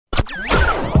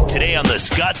Today on The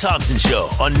Scott Thompson Show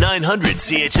on 900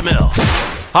 CHML.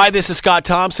 Hi, this is Scott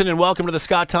Thompson, and welcome to the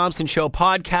Scott Thompson Show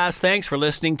podcast. Thanks for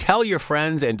listening. Tell your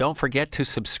friends, and don't forget to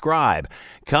subscribe.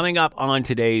 Coming up on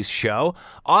today's show,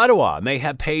 Ottawa may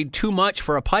have paid too much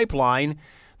for a pipeline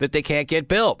that they can't get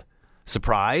built.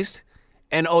 Surprised?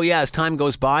 And oh yeah, as time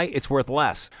goes by, it's worth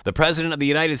less. The President of the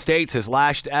United States has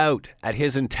lashed out at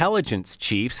his intelligence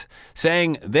chiefs,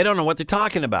 saying they don't know what they're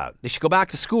talking about. They should go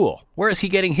back to school. Where is he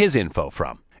getting his info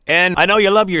from? And I know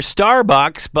you love your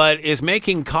Starbucks, but is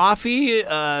making coffee,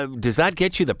 does that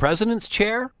get you the president's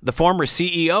chair? The former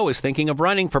CEO is thinking of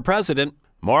running for president.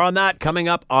 More on that coming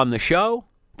up on the show.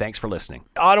 Thanks for listening.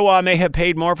 Ottawa may have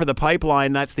paid more for the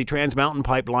pipeline, that's the Trans Mountain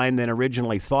pipeline, than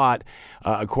originally thought,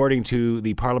 according to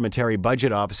the parliamentary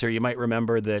budget officer. You might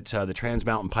remember that the Trans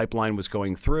Mountain pipeline was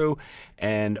going through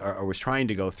or was trying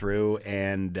to go through,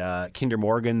 and Kinder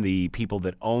Morgan, the people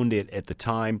that owned it at the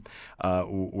time,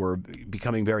 were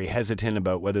becoming very hesitant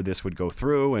about whether this would go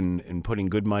through and putting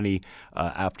good money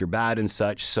after bad and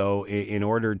such. So in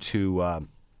order to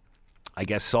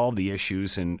solve the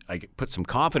issues and put some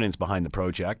confidence behind the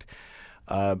project,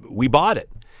 we bought it.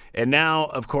 And now,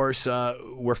 of course,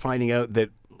 we're finding out that,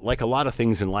 like a lot of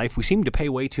things in life, we seem to pay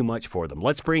way too much for them.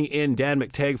 Let's bring in Dan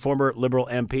McTeague, former Liberal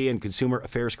MP and consumer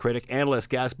affairs critic,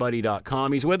 analyst,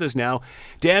 GasBuddy.com. He's with us now.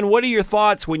 Dan, what are your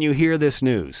thoughts when you hear this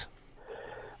news?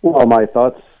 Well, my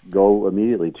thoughts go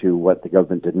immediately to what the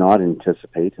government did not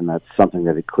anticipate, and that's something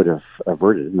that it could have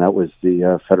averted, and that was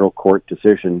the federal court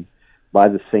decision by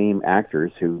the same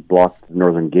actors who blocked the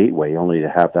Northern Gateway, only to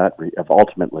have that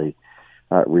ultimately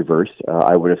reversed.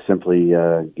 I would have simply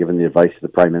given the advice to the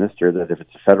Prime Minister that if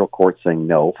it's a federal court saying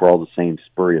no for all the same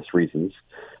spurious reasons,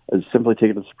 simply take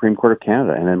it to the Supreme Court of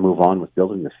Canada and then move on with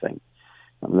building this thing.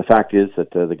 The fact is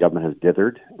that the government has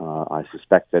dithered. I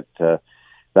suspect that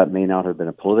that may not have been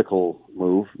a political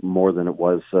move more than it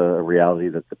was a reality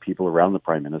that the people around the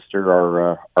Prime Minister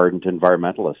are ardent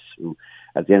environmentalists who,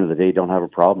 at the end of the day, don't have a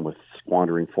problem with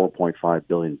squandering $4.5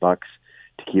 billion to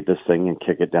keep this thing and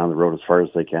kick it down the road as far as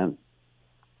they can.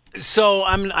 So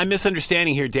I'm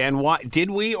misunderstanding here, Dan. Why did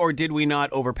we or did we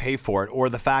not overpay for it, or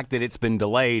the fact that it's been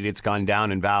delayed, it's gone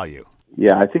down in value?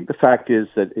 Yeah, I think the fact is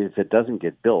that if it doesn't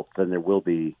get built, then there will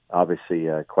be obviously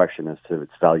a question as to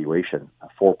its valuation.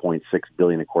 $4.6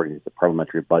 billion, according to the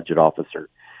parliamentary budget officer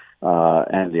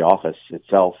and the office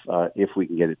itself, if we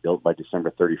can get it built by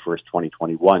December 31st,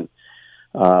 2021.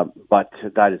 But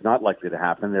that is not likely to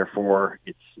happen. Therefore,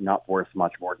 it's not worth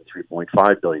much more than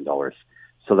 $3.5 billion.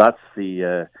 So that's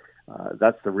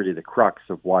really the crux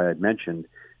of why I mentioned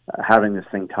having this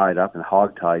thing tied up and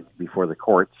hogtied before the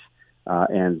courts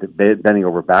and bending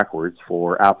over backwards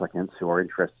for applicants who are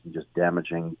interested in just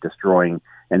damaging, destroying,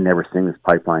 and never seeing this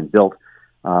pipeline built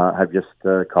have just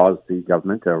caused the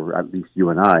government, or at least you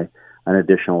and I, an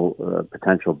additional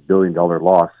potential billion-dollar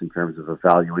loss in terms of the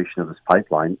valuation of this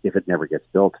pipeline if it never gets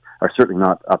built, or certainly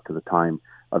not up to the time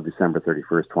of December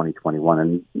 31st, 2021.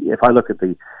 And if I look at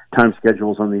the time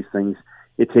schedules on these things,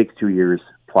 it takes 2 years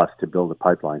plus to build a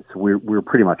pipeline. So we're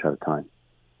pretty much out of time.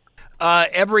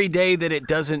 Every day that it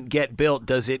doesn't get built,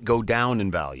 does it go down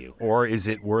in value, or is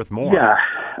it worth more? Yeah,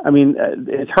 I mean,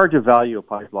 it's hard to value a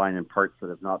pipeline in parts that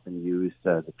have not been used.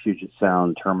 The Puget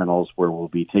Sound terminals, where we'll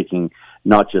be taking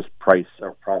not just price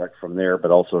or product from there,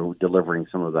 but also delivering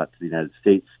some of that to the United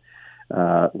States,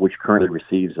 which currently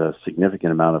receives a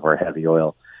significant amount of our heavy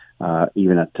oil,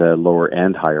 even at lower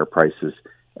and higher prices.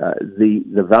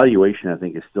 The valuation, I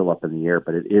think, is still up in the air,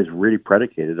 but it is really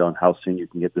predicated on how soon you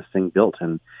can get this thing built.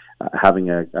 And having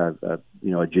a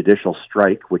judicial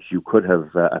strike, which you could have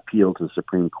appealed to the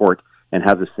Supreme Court and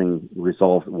have this thing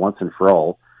resolved once and for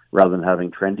all, rather than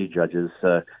having trendy judges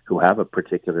who have a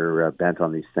particular bent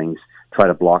on these things try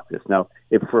to block this. Now,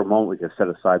 if for a moment we could set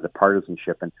aside the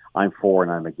partisanship and I'm for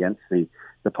and I'm against the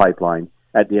pipeline,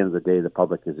 at the end of the day, the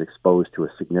public is exposed to a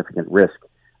significant risk.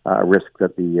 A risk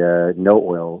that the no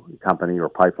oil company or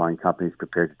pipeline company is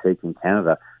prepared to take in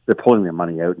Canada. They're pulling their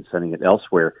money out and sending it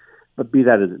elsewhere. But be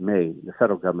that as it may, the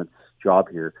federal government's job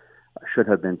here should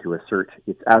have been to assert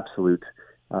its absolute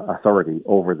authority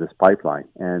over this pipeline.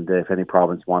 And if any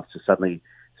province wants to suddenly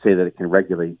say that it can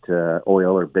regulate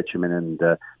oil or bitumen and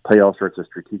play all sorts of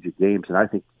strategic games, and I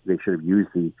think they should have used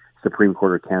the Supreme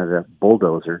Court of Canada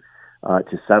bulldozer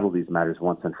to settle these matters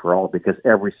once and for all, because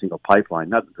every single pipeline,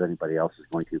 not that anybody else is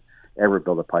going to ever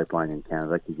build a pipeline in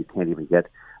Canada, because you can't even get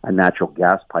a natural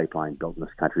gas pipeline built in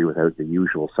this country without the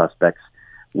usual suspects,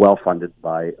 well funded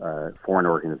by foreign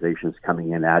organizations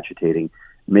coming in, agitating,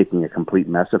 making a complete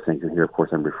mess of things. And here, of course,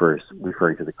 I'm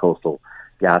referring to the Coastal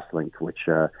GasLink, which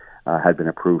had been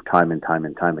approved time and time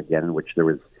and time again, in which there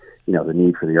was the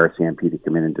need for the RCMP to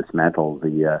come in and dismantle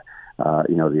the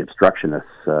the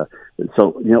obstructionists.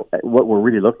 What we're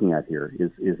really looking at here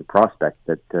is a prospect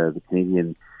that the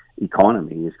Canadian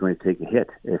economy is going to take a hit.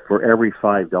 If for every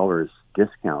 $5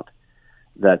 discount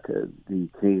that the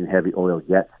Canadian heavy oil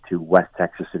gets to West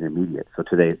Texas Intermediate, so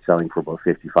today it's selling for about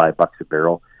 $55 a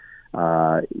barrel.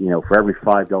 For every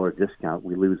 $5 discount,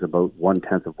 we lose about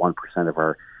 0.1% of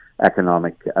our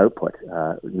economic output.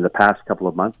 In the past couple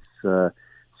of months,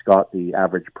 Scott, the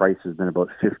average price has been about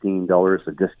 $15,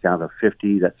 a discount of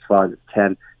 50. That's 5 to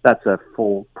 10. That's a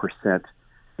full percent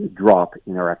drop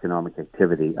in our economic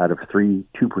activity. Out of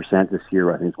 2% this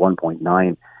year, I think it's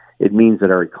 1.9. It means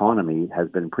that our economy has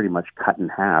been pretty much cut in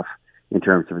half in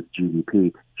terms of its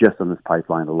GDP just on this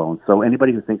pipeline alone. So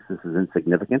anybody who thinks this is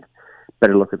insignificant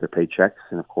better look at their paychecks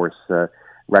and, of course,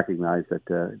 recognize that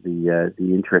the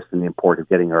interest and the import of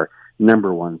getting our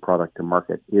number one product to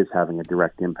market is having a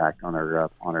direct impact on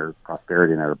our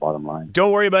prosperity and our bottom line.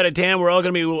 Don't worry about it, Dan. We're all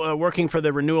going to be working for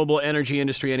the renewable energy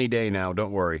industry any day now.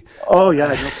 Don't worry. Oh, yeah,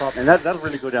 no problem. And that'll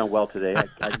really go down well today.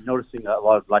 I'm noticing a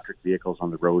lot of electric vehicles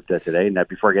on the road today. And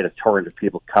before I get a torrent of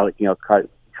people trying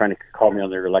to call me on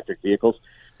their electric vehicles,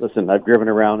 listen, I've driven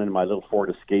around in my little Ford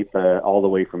Escape all the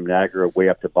way from Niagara way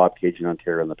up to Bobcaygeon,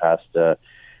 Ontario in the past,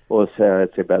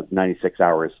 it's about 96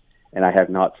 hours. And I have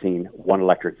not seen one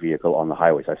electric vehicle on the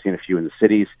highways. I've seen a few in the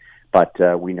cities, but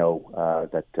we know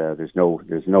that there's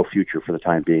no future for the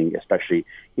time being, especially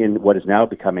in what is now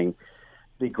becoming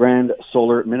the grand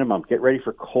solar minimum. Get ready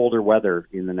for colder weather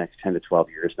in the next 10 to 12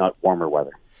 years, not warmer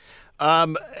weather.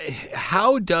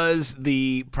 How does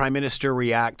the Prime Minister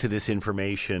react to this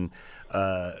information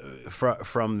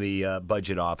from the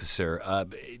budget officer?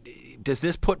 Does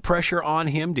this put pressure on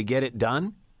him to get it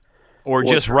done? Or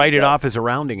just write it off as a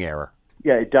rounding error?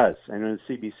 Yeah, it does. And the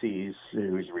CBC's,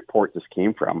 whose report this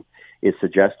came from, is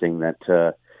suggesting that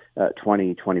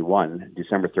 2021,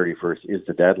 December 31st, is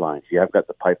the deadline. If you have got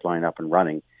the pipeline up and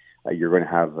running, you're going to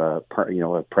have a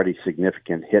pretty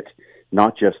significant hit,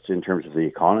 not just in terms of the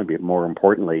economy, but more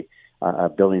importantly, a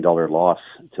 $1 billion loss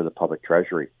to the public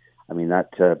treasury. I mean,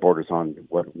 that borders on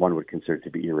what one would consider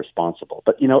to be irresponsible.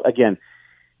 But, again,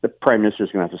 the Prime Minister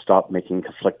is going to have to stop making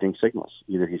conflicting signals.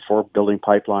 Either he's for building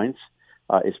pipelines,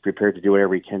 is prepared to do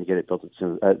whatever he can to get it built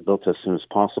as soon as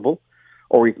possible,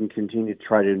 or he can continue to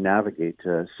try to navigate,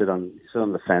 sit on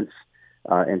the fence,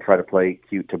 and try to play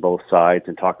cute to both sides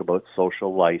and talk about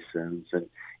social license and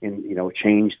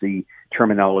change the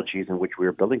terminologies in which we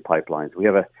are building pipelines. We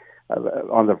have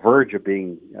on the verge of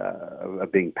being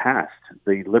passed.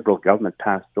 The Liberal government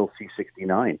passed Bill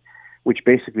C-69, which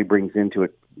basically brings into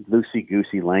it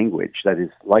loosey-goosey language that is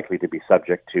likely to be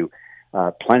subject to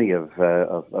plenty of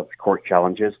court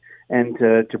challenges, and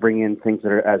to bring in things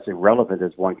that are as irrelevant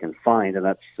as one can find, and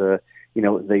that's the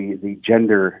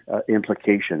gender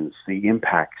implications, the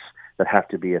impacts that have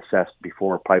to be assessed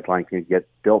before a pipeline can get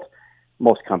built.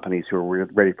 Most companies who are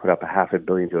ready to put up $500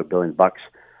 million to $1 billion are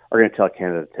going to tell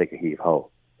Canada to take a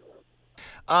heave-ho.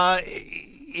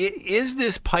 Is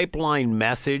this pipeline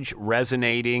message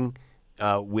resonating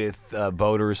with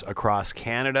voters across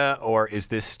Canada, or is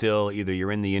this still either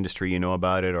you're in the industry, you know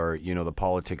about it, or the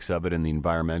politics of it and the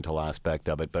environmental aspect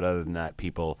of it, but other than that,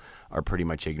 people are pretty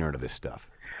much ignorant of this stuff?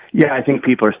 Yeah, I think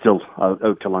people are still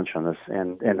out to lunch on this,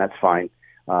 and that's fine.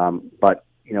 But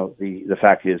the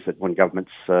fact is that when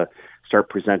governments start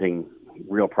presenting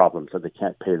real problems that they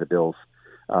can't pay the bills,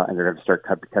 and they're going to start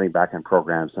cutting back on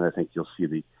programs, and I think you'll see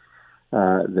the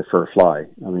fur fly.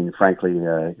 I mean, frankly,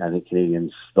 I think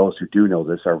Canadians, those who do know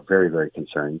this, are very, very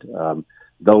concerned.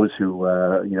 Those who,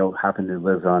 happen to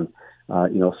live on,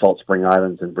 Salt Spring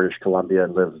Islands in British Columbia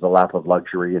and live the lap of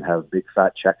luxury and have big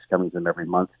fat checks coming to them every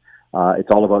month. It's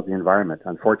all about the environment.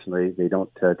 Unfortunately, they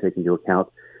don't take into account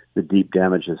the deep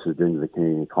damage this is doing to the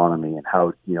Canadian economy and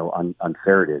how,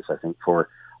 unfair it is, I think, for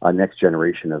a next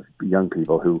generation of young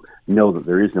people who know that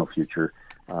there is no future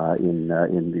in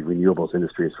the renewables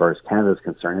industry as far as Canada is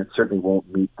concerned. It certainly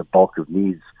won't meet the bulk of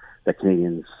needs that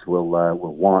Canadians will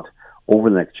want over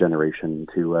the next generation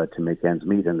to make ends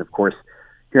meet. And of course,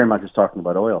 here I'm not just talking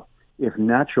about oil. If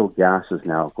natural gas is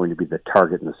now going to be the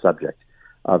target and the subject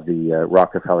of the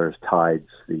Rockefellers, Tides,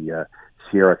 the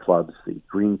Sierra Clubs, the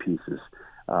Greenpeaces,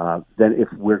 then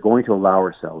if we're going to allow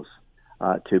ourselves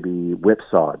to be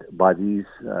whipsawed by these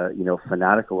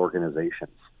fanatical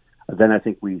organizations, then I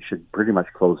think we should pretty much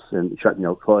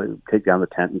take down the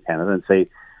tent in Canada and say,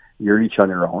 you're each on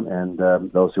your own,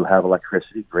 and those who have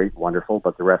electricity, great, wonderful,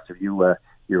 but the rest of you,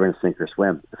 you're going to sink or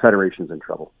swim. The Federation's in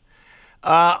trouble.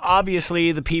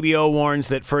 Obviously, the PBO warns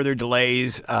that further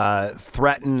delays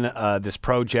threaten this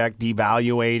project,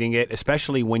 devaluating it,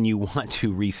 especially when you want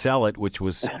to resell it, which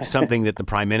was something that the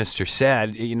Prime Minister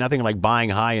said. Nothing like buying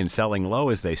high and selling low,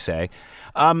 as they say.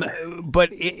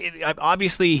 But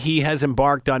obviously, he has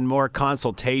embarked on more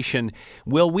consultation.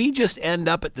 Will we just end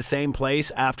up at the same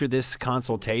place after this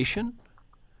consultation?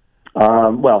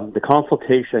 Well, the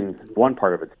consultation, one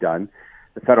part of it's done.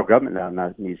 The federal government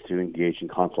now needs to engage in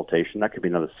consultation. That could be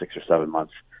another 6 or 7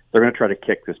 months. They're going to try to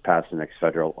kick this past the next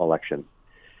federal election.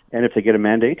 And if they get a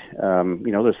mandate,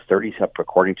 there's 30,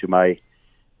 according to my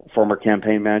former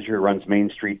campaign manager who runs Main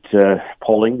Street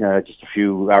polling just a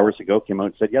few hours ago, came out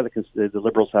and said, yeah, the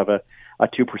Liberals have a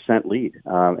 2% lead.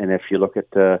 And if you look at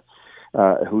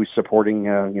who's supporting,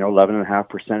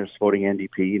 11.5% is voting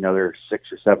NDP, another 6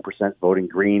 or 7% voting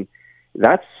Green,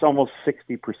 that's almost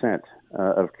 60%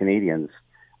 of Canadians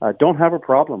don't have a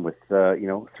problem with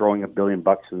throwing $1 billion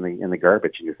in the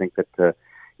garbage. And you think that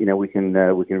we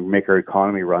can make our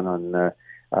economy run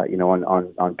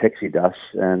on pixie dust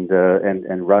and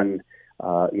run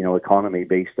economy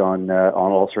based on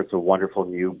all sorts of wonderful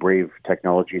new brave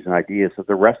technologies and ideas that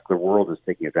the rest of the world is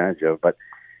taking advantage of, but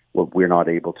we're not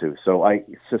able to. So I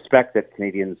suspect that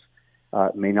Canadians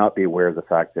may not be aware of the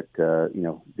fact that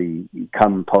the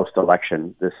come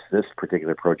post-election, this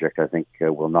particular project, I think,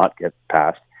 will not get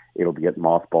passed. It'll get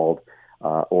mothballed,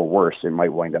 or worse, it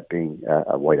might wind up being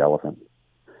a white elephant.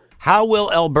 How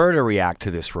will Alberta react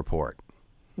to this report?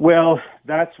 Well,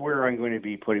 that's where I'm going to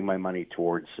be putting my money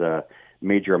towards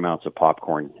major amounts of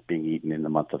popcorn being eaten in the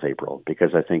month of April,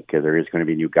 because I think there is going to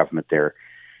be a new government there,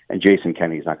 and Jason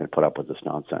Kenney is not going to put up with this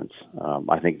nonsense.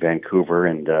 I think Vancouver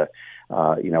and the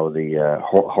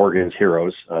Horgan's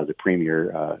heroes, the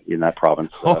premier in that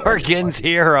province. Horgan's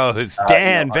heroes,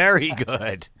 Dan, very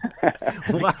good.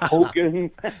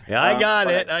 Hogan. Yeah, I got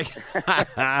it.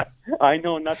 I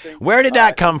know nothing. Where did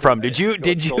that come from? Did you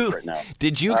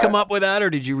come up with that, or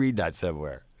did you read that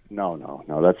somewhere? No.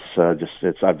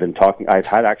 That's I've been talking. I've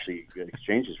had actually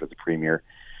exchanges with the premier,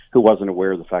 who wasn't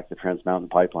aware of the fact that Trans Mountain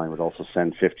Pipeline would also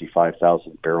send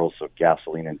 55,000 barrels of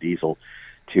gasoline and diesel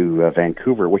to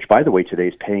Vancouver, which, by the way, today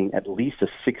is paying at least a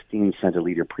 16 cent a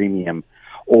liter premium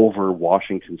over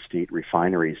Washington State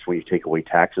refineries when you take away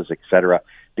taxes, et cetera,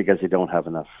 because they don't have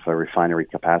enough refinery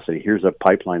capacity. Here's a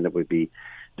pipeline that would be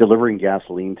delivering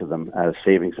gasoline to them at a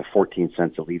savings of 14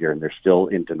 cents a liter, and they're still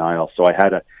in denial. So I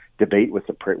had a debate with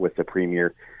the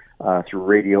premier through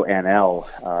Radio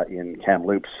NL in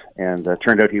Kamloops, and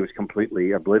turned out he was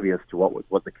completely oblivious to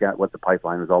what the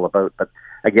pipeline was all about. But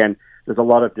again, there's a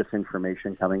lot of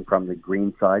disinformation coming from the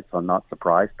Green side, so I'm not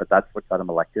surprised. But that's what got him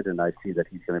elected, and I see that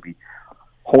he's going to be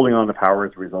holding on to power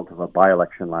as a result of a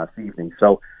by-election last evening.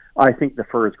 So I think the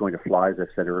fur is going to fly, as I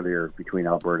said earlier, between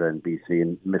Alberta and BC,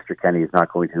 and Mr. Kenney is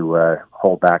not going to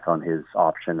hold back on his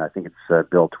option. I think it's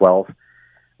Bill 12.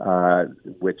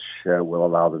 Which will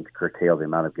allow them to curtail the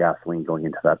amount of gasoline going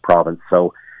into that province.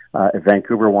 So if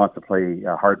Vancouver wants to play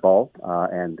hardball,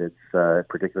 and it's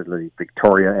particularly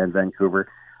Victoria and Vancouver,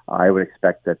 I would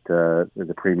expect that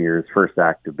the Premier's first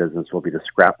act of business will be to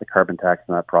scrap the carbon tax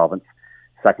in that province.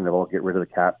 Second of all, get rid of the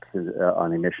caps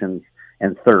on emissions.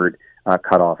 And third,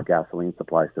 cut off gasoline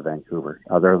supplies to Vancouver.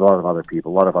 There are a lot of other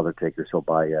people, a lot of other takers who'll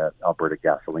buy Alberta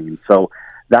gasoline. So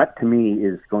that, to me,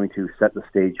 is going to set the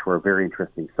stage for a very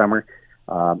interesting summer.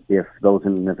 If those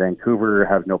in Vancouver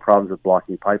have no problems with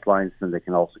blocking pipelines, then they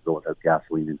can also go without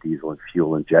gasoline and diesel and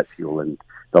fuel and jet fuel and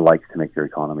the likes to make their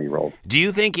economy roll. Do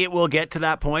you think it will get to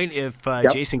that point if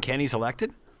Jason Kenney's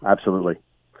elected? Absolutely.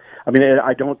 I mean,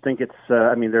 I don't think it's,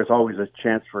 there's always a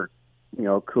chance for,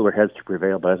 cooler heads to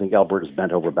prevail, but I think Alberta's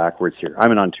bent over backwards here.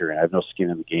 I'm an Ontarian. I have no skin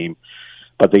in the game.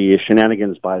 But the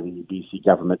shenanigans by the BC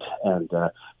government and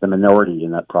the minority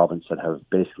in that province that have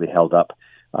basically held up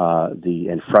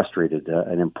and frustrated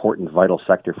an important, vital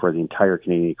sector for the entire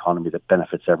Canadian economy that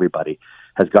benefits everybody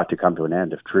has got to come to an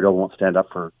end. If Trudeau won't stand up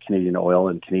for Canadian oil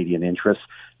and Canadian interests,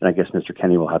 then I guess Mr.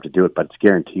 Kenney will have to do it. But it's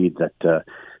guaranteed that,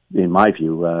 in my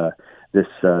view, this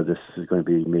is going to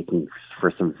be making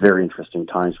for some very interesting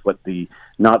times. What the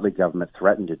Notley government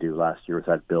threatened to do last year with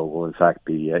that bill will, in fact,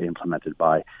 be implemented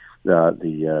by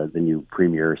the new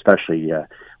premier, especially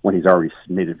when he's already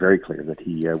made it very clear that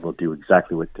he will do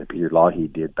exactly what Peter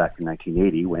Lougheed did back in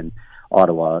 1980 when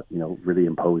Ottawa, really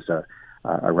imposed a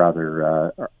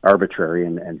rather arbitrary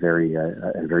and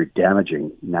very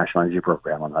damaging national energy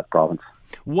program on that province.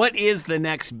 What is the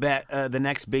next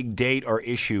big date or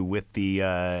issue with the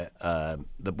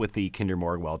Kinder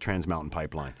Morganwell Trans Mountain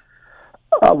Pipeline?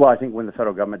 Well, I think when the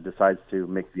federal government decides to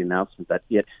make the announcement that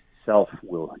it itself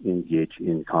will engage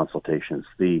in consultations.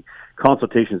 The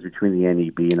consultations between the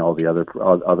NEB and all the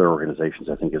other organizations,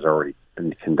 I think, has already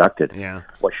been conducted. Yeah.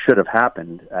 What should have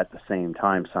happened at the same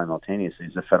time, simultaneously,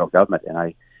 is the federal government.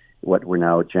 And we're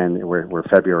now we're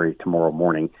February tomorrow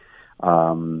morning,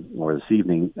 or this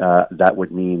evening. That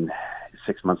would mean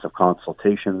 6 months of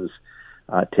consultations.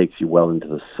 Takes you well into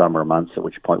the summer months, at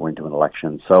which point we're into an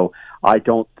election. So I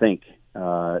don't think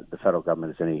the federal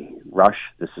government is any rush.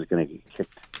 This is going to get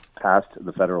kicked past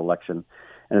the federal election.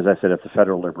 And as I said, if the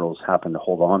federal Liberals happen to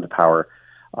hold on to power,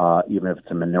 even if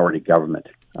it's a minority government,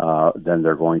 then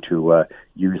they're going to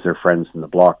use their friends in the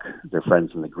Bloc, their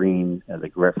friends in the Green,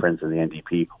 their friends in the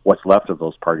NDP, what's left of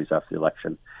those parties after the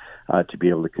election, to be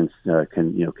able to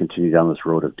continue down this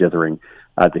road of dithering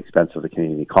at the expense of the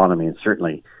Canadian economy, and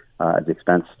certainly at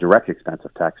the direct expense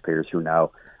of taxpayers who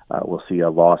now will see a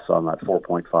loss on that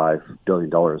 $4.5 billion,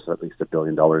 at least $1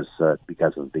 billion,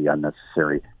 because of the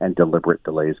unnecessary and deliberate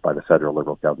delays by the federal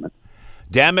Liberal government.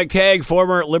 Dan McTeague,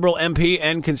 former Liberal MP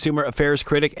and consumer affairs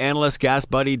critic, analyst,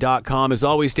 GasBuddy.com. As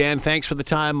always, Dan, thanks for the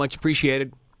time. Much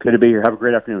appreciated. Good to be here. Have a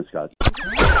great afternoon, Scott.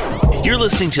 You're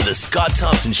listening to the Scott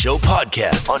Thompson Show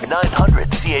podcast on 900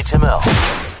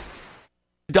 CHML.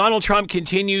 Donald Trump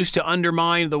continues to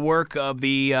undermine the work of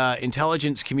the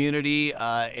intelligence community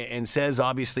and says,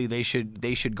 obviously, they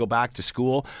should go back to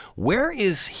school. Where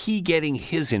is he getting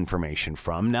his information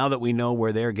from now that we know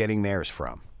where they're getting theirs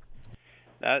from?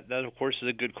 That of course, is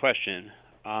a good question.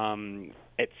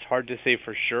 It's hard to say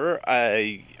for sure.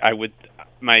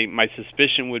 My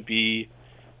suspicion would be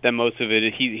that most of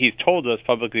it, he's told us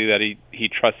publicly that he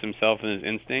trusts himself and his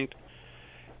instinct.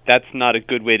 That's not a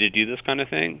good way to do this kind of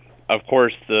thing. Of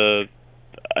course,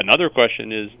 another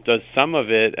question is, does some of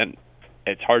it, and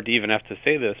it's hard to even have to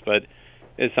say this, but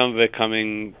is some of it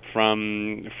coming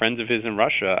from friends of his in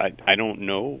Russia? I don't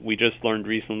know. We just learned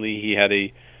recently he had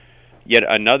yet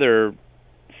another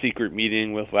secret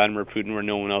meeting with Vladimir Putin where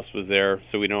no one else was there,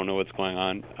 so we don't know what's going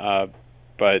on.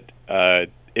 But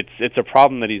it's a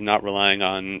problem that he's not relying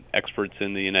on experts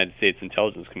in the United States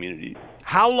intelligence community.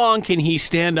 How long can he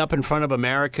stand up in front of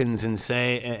Americans and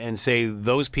say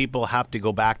those people have to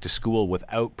go back to school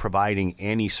without providing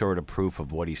any sort of proof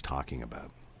of what he's talking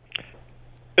about?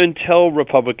 Until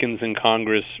Republicans in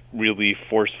Congress really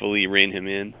forcefully rein him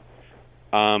in.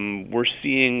 We're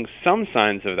seeing some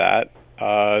signs of that.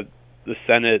 The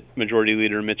Senate Majority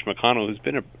Leader Mitch McConnell, who's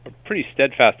been a pretty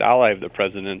steadfast ally of the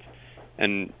president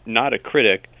and not a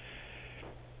critic,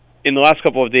 in the last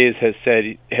couple of days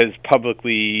has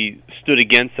publicly stood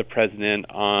against the president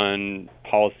on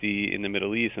policy in the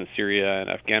Middle East and Syria and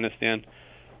Afghanistan.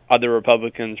 Other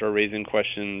Republicans are raising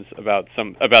questions about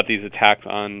these attacks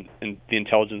on the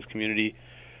intelligence community.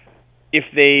 If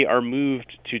they are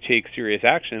moved to take serious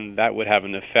action, that would have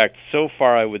an effect. So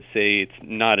far, I would say it's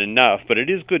not enough, but it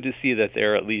is good to see that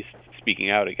they're at least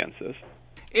speaking out against this.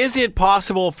 Is it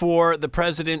possible for the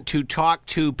president to talk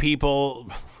to people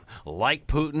like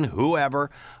Putin,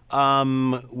 whoever,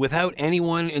 without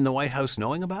anyone in the White House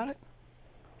knowing about it?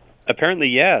 Apparently,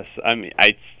 yes. I mean,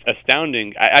 it's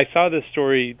astounding. I saw this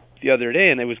story the other day,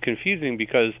 and it was confusing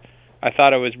because I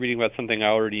thought I was reading about something I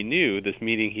already knew, this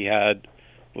meeting he had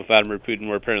with Vladimir Putin,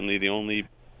 where apparently the only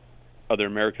other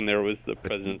American there was the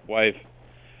president's wife.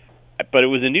 But it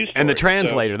was a news story. And the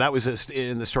translator. That was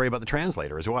in the story about the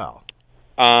translator as well.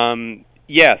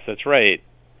 Yes, that's right.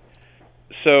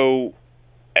 So,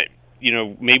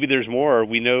 maybe there's more.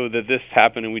 We know that this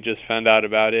happened and we just found out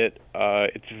about it.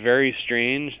 It's very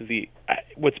strange.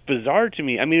 What's bizarre to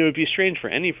me, I mean, it would be strange for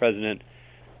any president,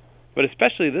 but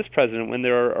especially this president, when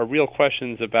there are real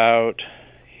questions about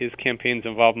his campaign's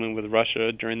involvement with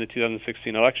Russia during the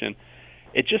 2016 election,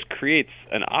 it just creates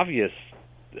an obvious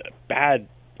bad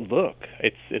look.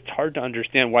 It's hard to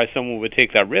understand why someone would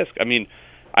take that risk. I mean,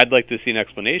 I'd like to see an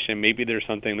explanation. Maybe there's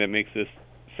something that makes this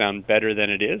sound better than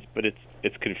it is, but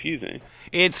it's confusing.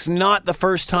 It's not the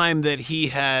first time that he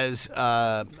has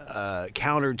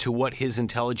countered to what his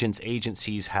intelligence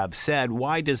agencies have said.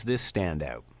 Why does this stand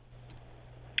out?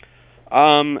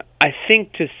 I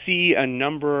think to see a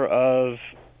number of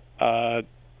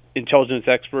intelligence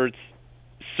experts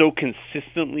so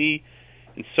consistently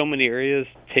in so many areas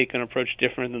take an approach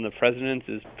different than the president's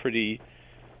is pretty,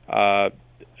 I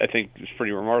think, is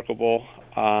pretty remarkable.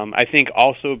 I think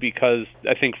also because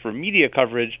I think for media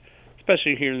coverage,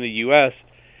 especially here in the U.S.,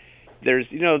 there's,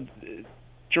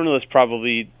 journalists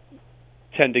probably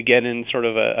tend to get in sort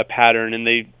of a pattern, and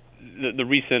the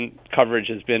recent coverage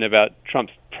has been about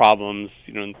Trump's problems,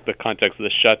 in the context of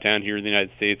the shutdown here in the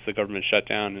United States, the government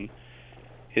shutdown, and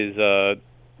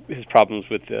his problems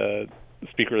with the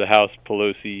Speaker of the House,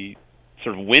 Pelosi,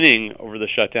 sort of winning over the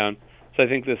shutdown, So I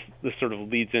think this sort of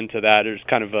leads into that. There's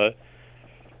kind of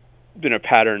been a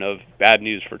pattern of bad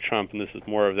news for Trump, and this is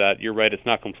more of that. You're right, it's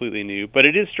not completely new, but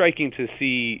it is striking to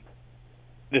see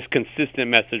this consistent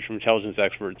message from intelligence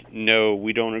experts. No,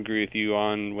 we don't agree with you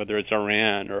on whether it's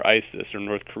Iran or ISIS or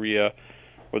North Korea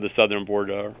or the southern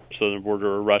border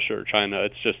or Russia or China.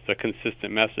 It's just a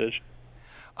consistent message.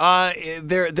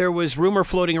 There was rumor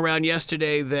floating around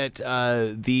yesterday that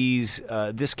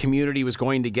this community was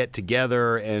going to get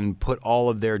together and put all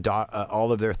of their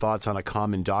thoughts on a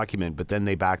common document, but then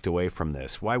they backed away from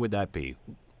this. Why would that be?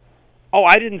 Oh,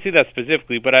 I didn't see that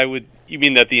specifically, but you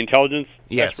mean that the intelligence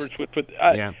experts would put?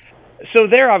 Yeah. So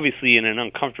they're obviously in an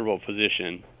uncomfortable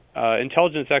position.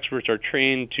 Intelligence experts are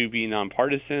trained to be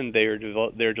nonpartisan. They're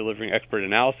delivering expert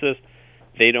analysis.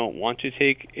 They don't want to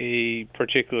take a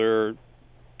particular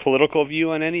political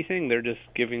view on anything. They're just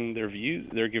giving their views.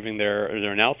 They're giving their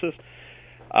analysis.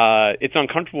 It's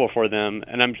uncomfortable for them,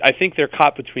 and I think they're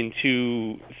caught between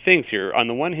two things here. On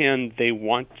the one hand,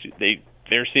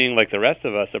 they're seeing, like the rest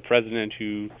of us, a president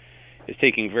who is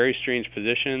taking very strange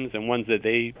positions and ones that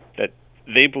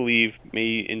they believe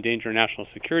may endanger national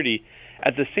security.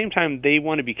 At the same time, they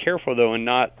want to be careful, though, and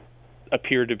not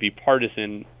appear to be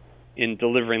partisan in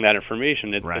delivering that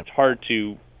information. It's hard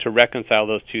to reconcile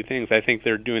those two things. I think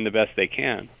they're doing the best they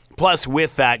can. Plus,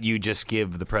 with that, you just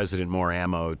give the president more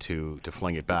ammo to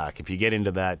fling it back. If you get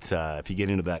into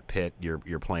that, pit,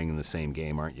 you're playing in the same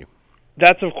game, aren't you?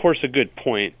 That's of course a good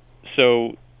point.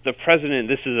 So the president,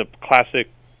 this is a classic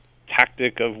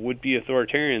tactic of would-be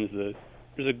authoritarians.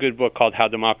 There's a good book called How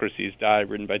Democracies Die,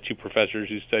 written by two professors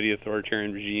who study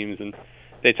authoritarian regimes, and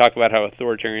they talk about how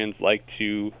authoritarians like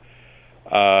to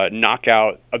knock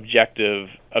out objective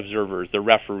observers, the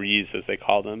referees, as they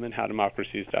call them, in How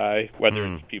Democracies Die, whether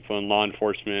it's people in law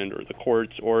enforcement or the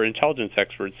courts or intelligence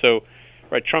experts. So,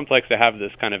 Trump likes to have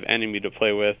this kind of enemy to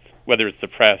play with, whether it's the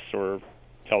press or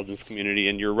intelligence community,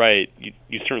 and you're right,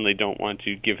 you certainly don't want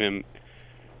to give him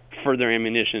further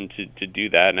ammunition to do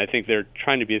that, and I think they're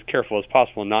trying to be as careful as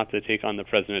possible not to take on the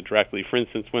president directly. For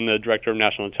instance, when the director of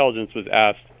national intelligence was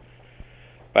asked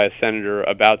by a senator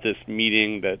about this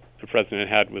meeting that the president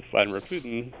had with Vladimir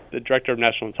Putin, the director of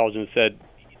national intelligence said,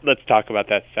 let's talk about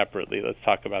that separately. Let's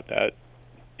talk about that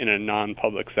in a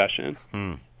non-public session.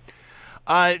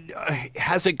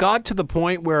 Has it got to the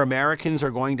point where Americans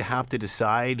are going to have to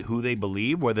decide who they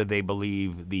believe, whether they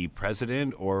believe the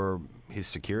president or his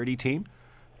security team?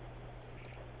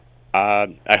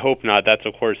 I hope not. That's,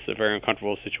 of course, a very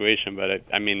uncomfortable situation, but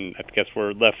I guess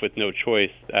we're left with no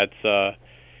choice. That's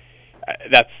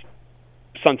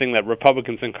something that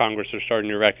Republicans in Congress are starting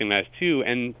to recognize, too,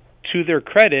 and to their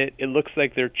credit, it looks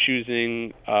like they're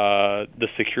choosing the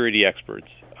security experts.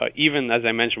 Even, as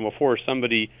I mentioned before,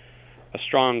 a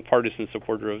strong partisan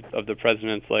supporter of the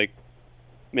president's like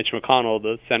Mitch McConnell,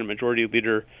 the Senate Majority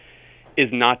Leader, is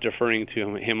not deferring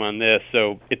to him on this.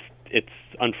 So it's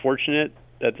unfortunate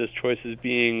that this choice is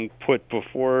being put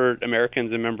before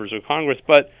Americans and members of Congress.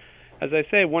 But as I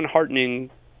say, one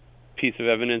heartening piece of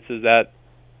evidence is that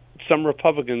some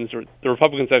Republicans, or the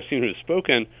Republicans I've seen who have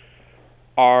spoken,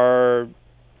 are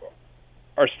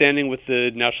standing with the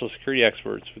national security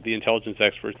experts, with the intelligence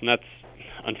experts, and that's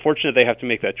unfortunate they have to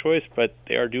make that choice, but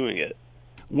they are doing it.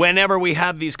 Whenever we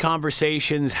have these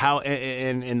conversations,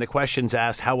 and the questions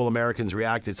asked, how will Americans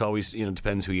react? It's always,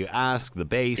 depends who you ask, the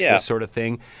base, this sort of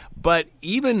thing. But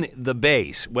even the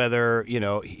base, whether,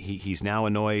 he's now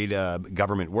annoyed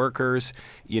government workers,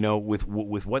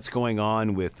 with what's going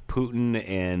on with Putin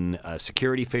and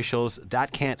security officials,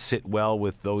 that can't sit well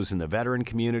with those in the veteran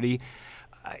community.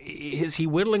 Is he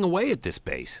whittling away at this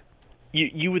base?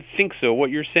 You would think so. What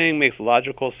you're saying makes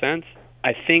logical sense.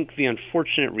 I think the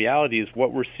unfortunate reality is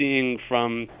what we're seeing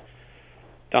from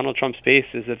Donald Trump's base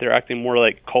is that they're acting more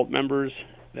like cult members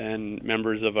than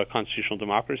members of a constitutional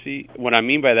democracy. What I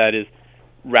mean by that is,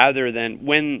 rather than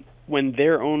when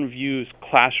their own views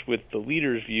clash with the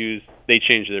leader's views, they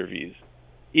change their views.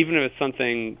 Even if it's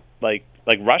something like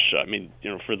Russia.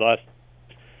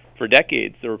 For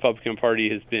decades, the Republican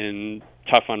Party has been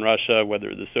tough on Russia,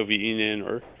 whether the Soviet Union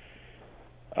or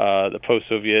the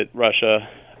post-Soviet Russia.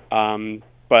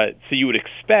 But so you would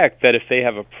expect that if they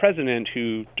have a president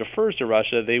who defers to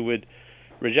Russia, they would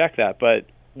reject that. But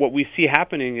what we see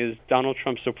happening is Donald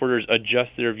Trump supporters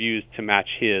adjust their views to match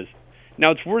his.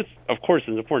 Now, it's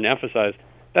important to emphasize,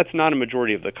 that's not a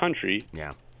majority of the country.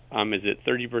 Yeah. Is it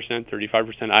 30%,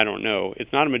 35%? I don't know.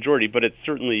 It's not a majority, but it's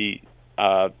certainly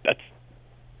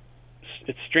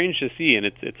it's strange to see, and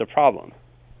it's a problem.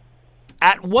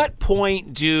 At what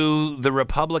point do the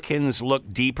Republicans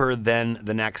look deeper than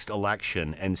the next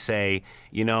election and say,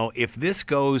 if this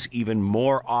goes even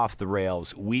more off the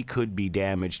rails, we could be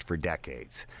damaged for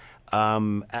decades?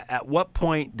 At what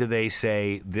point do they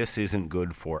say this isn't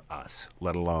good for us,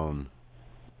 let alone,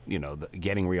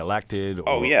 getting reelected?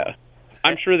 Oh, yeah.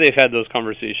 I'm sure they've had those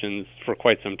conversations for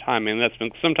quite some time, and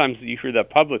sometimes you hear that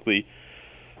publicly.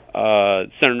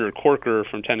 Senator Corker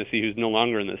from Tennessee, who's no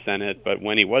longer in the Senate, but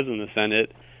when he was in the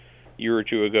Senate a year or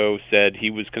two ago, said he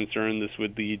was concerned this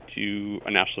would lead to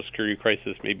a national security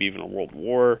crisis, maybe even a world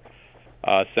war.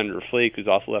 Senator Flake, who's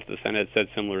also left the Senate, said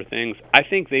similar things. I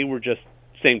think they were just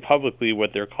saying publicly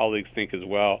what their colleagues think as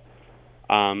well.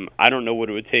 I don't know what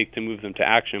it would take to move them to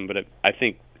action, but I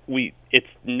think it's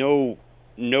no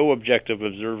objective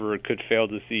observer could fail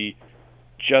to see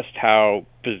just how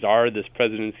bizarre this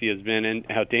presidency has been and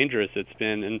how dangerous it's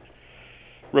been. And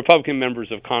Republican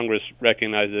members of Congress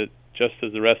recognize it just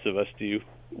as the rest of us do.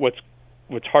 What's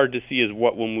hard to see is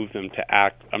what will move them to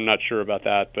act. I'm not sure about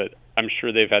that, but I'm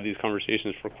sure they've had these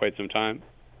conversations for quite some time.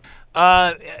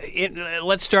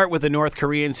 Let's start with the North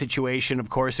Korean situation.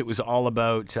 Of course, it was all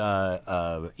about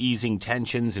easing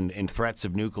tensions and threats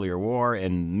of nuclear war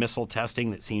and missile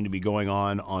testing that seemed to be going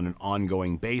on an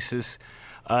ongoing basis.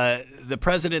 The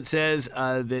president says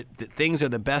that things are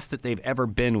the best that they've ever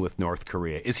been with North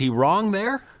Korea. Is he wrong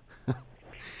there?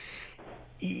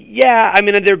 Yeah, I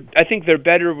mean, I think they're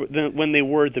better than when they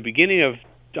were at the beginning of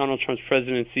Donald Trump's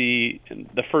presidency,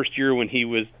 the first year when he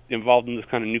was involved in this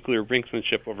kind of nuclear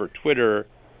brinksmanship over Twitter,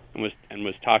 and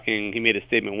was talking. He made a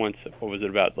statement once. What was it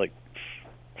about? Like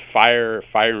fire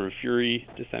and fury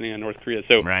descending on North Korea.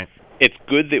 So right. It's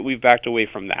good that we've backed away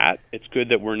from that. It's good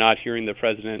that we're not hearing the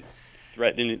president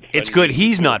threatening. It's good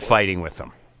he's not fighting with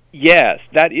them. Yes,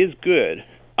 that is good.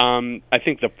 I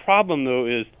think the problem, though,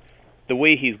 is the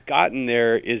way he's gotten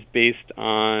there is based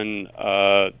on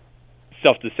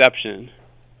self-deception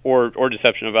or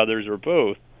deception of others or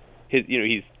both.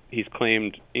 He's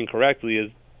claimed incorrectly, as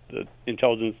the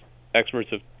intelligence experts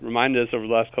have reminded us over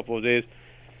the last couple of days,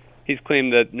 he's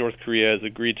claimed that North Korea has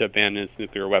agreed to abandon its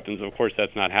nuclear weapons. Of course,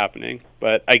 that's not happening.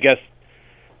 But I guess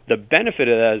the benefit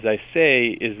of that, as I say,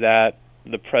 is that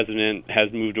the president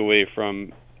has moved away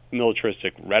from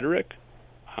militaristic rhetoric.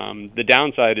 The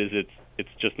downside is it's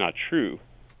just not true.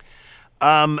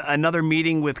 Another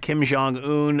meeting with Kim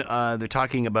Jong-un. They're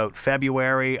talking about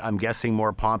February. I'm guessing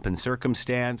more pomp and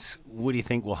circumstance. What do you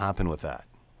think will happen with that?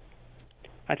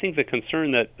 I think the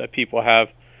concern that people have,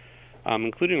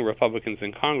 including Republicans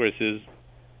in Congress, is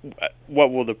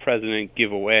what will the president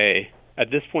give away?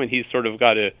 At this point, he's sort of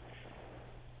got to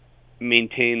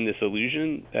maintain this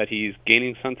illusion that he's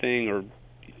gaining something, or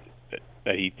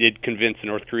that he did convince the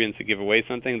North Koreans to give away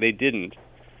something. They didn't.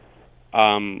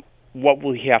 What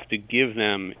will he have to give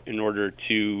them in order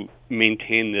to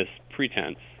maintain this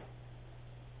pretense?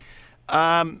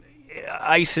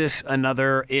 ISIS,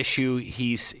 another issue.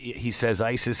 He says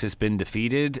ISIS has been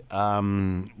defeated.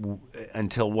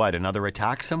 Until what? Another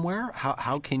attack somewhere?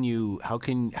 How can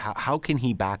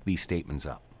he back these statements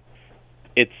up?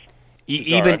 It's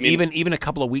even a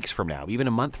couple of weeks from now, even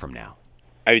a month from now.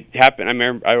 I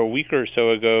remember a week or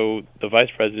so ago, the vice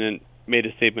president made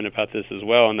a statement about this as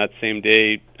well, and that same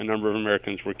day, a number of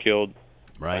Americans were killed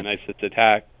by an ISIS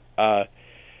attack.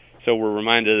 So we're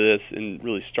reminded of this in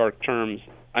really stark terms.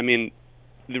 I mean,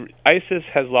 ISIS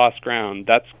has lost ground.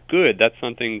 That's good. That's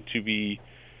something to be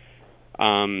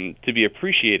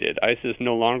appreciated. ISIS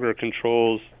no longer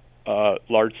controls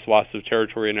large swaths of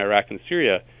territory in Iraq and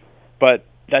Syria, but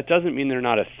that doesn't mean they're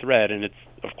not a threat, and it's,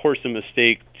 of course, a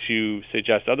mistake to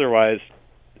suggest otherwise.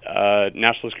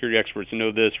 National security experts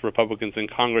know this. Republicans in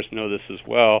Congress know this as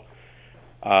well.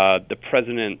 The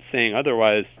president saying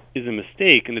otherwise is a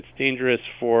mistake, and it's dangerous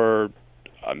for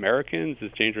Americans.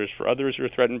 It's dangerous for others who are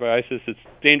threatened by ISIS. It's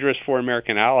dangerous for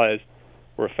American allies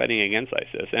who are fighting against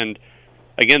ISIS. And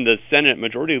again, the Senate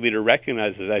Majority Leader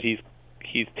recognizes that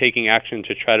he's taking action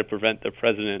to try to prevent the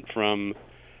president from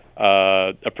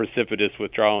a precipitous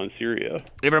withdrawal in Syria.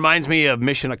 It reminds me of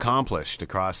Mission Accomplished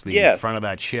across the front of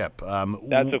that ship.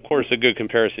 That's, of course, a good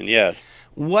comparison, yes.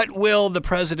 What will the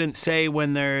president say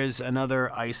when there's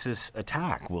another ISIS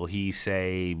attack? Will he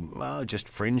say, well, just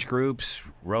fringe groups,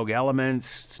 rogue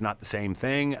elements, it's not the same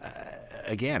thing?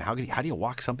 Again, how do you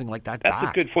walk something like that back?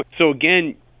 That's a good point. So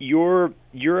again, you're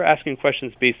asking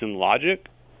questions based in logic,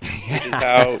 which is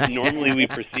how normally we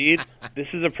proceed. This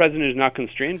is a president who's not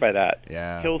constrained by that.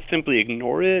 Yeah. He'll simply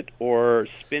ignore it or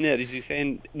spin it. As you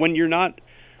say, when you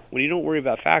don't worry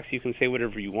about facts, you can say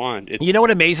whatever you want. You know what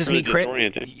amazes me, Chris?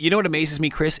 Disorienting. You know what amazes me,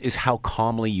 Chris, is how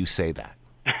calmly you say that.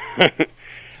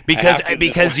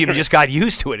 Because you've just got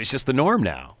used to it. It's just the norm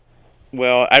now.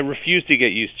 Well, I refuse to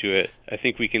get used to it. I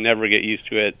think we can never get used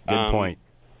to it. Good point.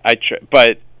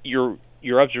 But your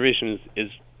observation is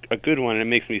a good one, and it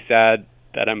makes me sad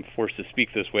that I'm forced to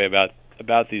speak this way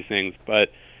about these things.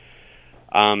 But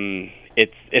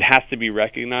it has to be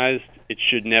recognized. It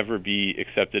should never be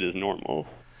accepted as normal.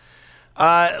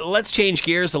 Let's change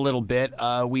gears a little bit.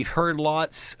 We've heard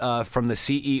lots from the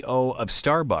CEO of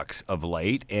Starbucks of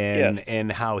late,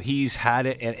 and how he's had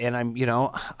it. And I'm,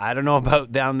 I don't know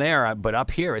about down there, but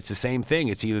up here it's the same thing.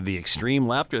 It's either the extreme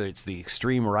left or it's the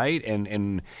extreme right,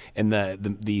 and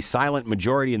the silent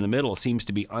majority in the middle seems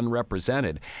to be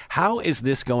unrepresented. How is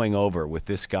this going over with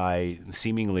this guy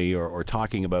seemingly or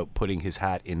talking about putting his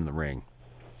hat in the ring?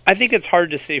 I think it's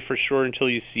hard to say for sure until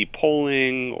you see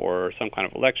polling or some kind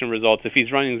of election results. If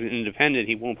he's running as an independent,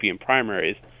 he won't be in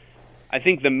primaries. I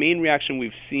think the main reaction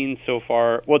we've seen so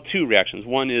far, well, two reactions.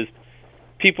 One is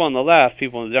people on the left,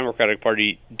 people in the Democratic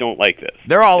Party don't like this.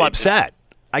 They're all upset.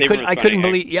 I couldn't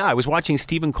believe. Yeah, I was watching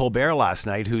Stephen Colbert last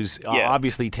night, who's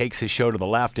obviously takes his show to the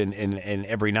left and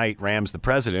every night rams the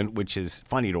president, which is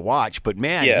funny to watch. But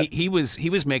man, he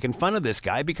was making fun of this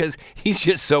guy because he's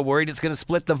just so worried it's going to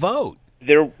split the vote.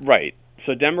 They're right.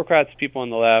 So Democrats, people on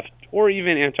the left, or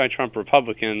even anti-Trump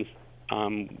Republicans,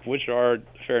 which are a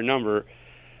fair number,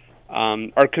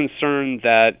 are concerned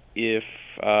that if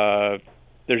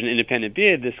there's an independent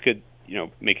bid, this could,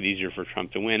 make it easier for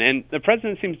Trump to win. And the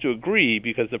president seems to agree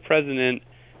because the president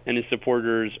and his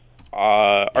supporters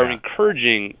are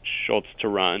encouraging Schultz to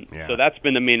run. Yeah. So that's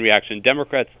been the main reaction.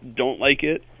 Democrats don't like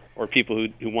it, or people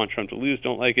who want Trump to lose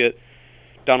don't like it.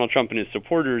 Donald Trump and his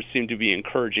supporters seem to be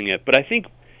encouraging it. But I think,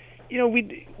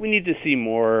 we need to see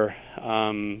more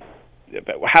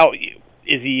about how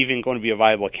is he even going to be a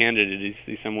viable candidate? Is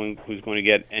he someone who's going to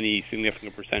get any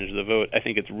significant percentage of the vote? I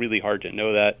think it's really hard to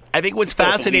know that. I think what's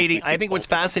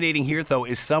fascinating here, though,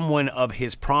 is someone of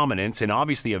his prominence and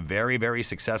obviously a very, very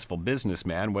successful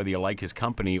businessman, whether you like his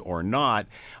company or not,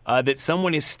 that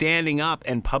someone is standing up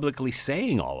and publicly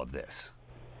saying all of this.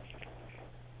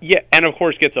 Yeah, and of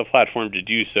course gets a platform to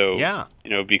do so. Yeah.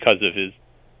 Because of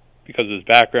his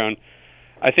background.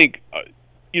 I think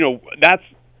that's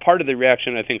part of the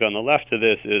reaction. I think on the left to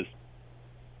this is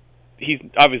he's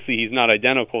not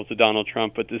identical to Donald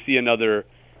Trump, but to see another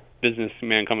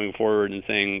businessman coming forward and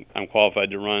saying I'm qualified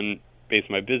to run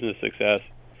based on my business success.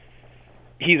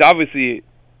 He's obviously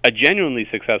a genuinely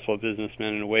successful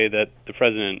businessman in a way that the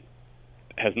president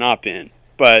has not been.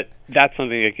 But that's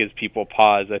something that gives people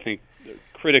pause. I think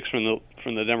critics from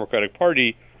the Democratic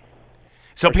Party.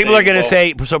 So people are going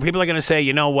to say,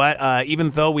 you know what?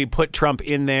 Even though we put Trump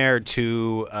in there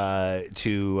to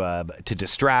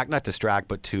disrupt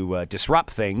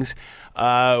things,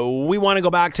 we want to go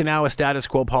back to now a status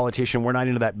quo politician. We're not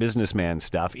into that businessman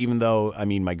stuff. Even though, I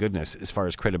mean, my goodness, as far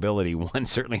as credibility, one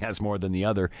certainly has more than the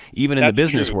other, even in the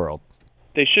business world.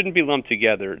 They shouldn't be lumped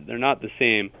together. They're not the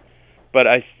same. But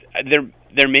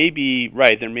there may be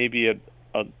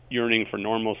a yearning for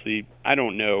normalcy. I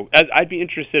don't know. I'd be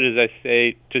interested, as I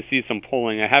say, to see some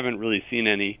polling. I haven't really seen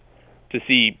any, to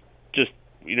see just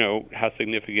how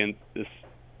significant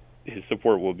his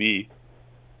support will be.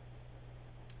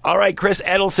 All right, Chris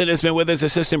Edelson has been with us,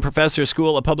 assistant professor,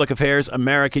 School of Public Affairs,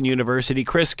 American University.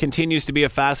 Chris, continues to be a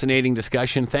fascinating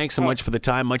discussion. Thanks so much for the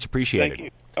time. Much appreciated.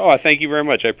 Thank you. Thank you very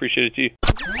much. I appreciate it too.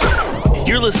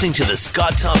 You're listening to the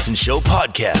Scott Thompson Show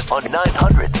podcast on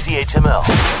 900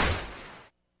 CHML.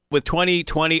 With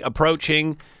 2020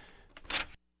 approaching,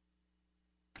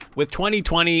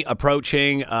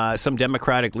 some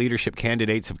Democratic leadership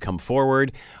candidates have come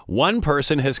forward. One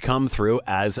person has come through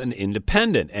as an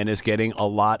independent and is getting a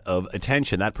lot of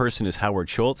attention. That person is Howard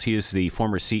Schultz. He is the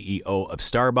former CEO of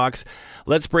Starbucks.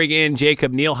 Let's bring in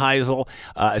Jacob Nielheisel,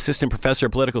 assistant professor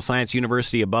of political science,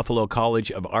 University of Buffalo College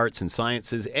of Arts and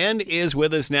Sciences, and is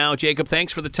with us now. Jacob,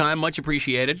 thanks for the time. Much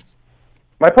appreciated.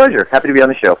 My pleasure. Happy to be on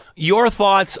the show. Your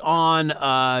thoughts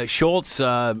on Schultz?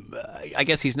 I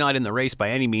guess he's not in the race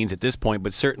by any means at this point,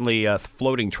 but certainly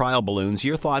floating trial balloons.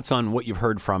 Your thoughts on what you've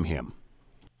heard from him?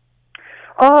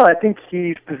 I think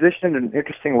he's positioned in an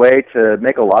interesting way to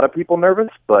make a lot of people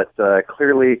nervous, but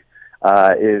clearly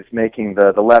is making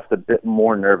the left a bit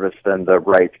more nervous than the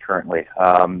right currently.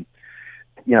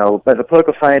 As a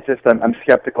political scientist, I'm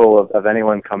skeptical of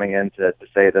anyone coming in to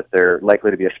say that they're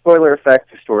likely to be a spoiler effect.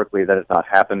 Historically, that has not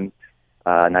happened.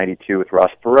 92 with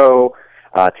Ross Perot,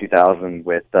 2000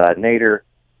 with Nader.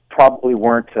 probably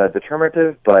weren't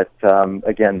determinative, but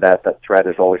again, that threat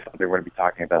is always something we're going to be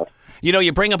talking about. You know,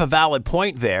 you bring up a valid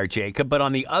point there, Jacob, but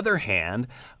on the other hand,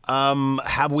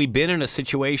 have we been in a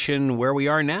situation where we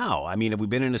are now? I mean, have we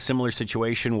been in a similar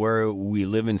situation where we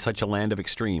live in such a land of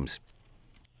extremes?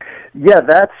 Yeah,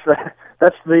 that's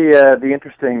the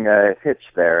interesting hitch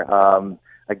there.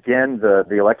 Again,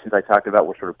 the elections I talked about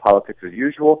were sort of politics as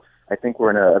usual. I think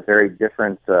we're in a very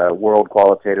different world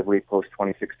qualitatively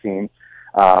post-2016,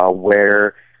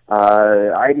 where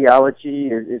ideology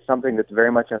is something that's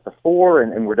very much at the fore,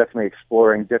 and we're definitely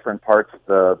exploring different parts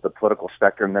of the political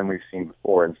spectrum than we've seen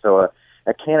before. And so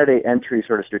a candidate entry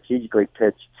sort of strategically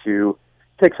pitched to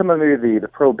take some of maybe the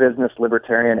pro-business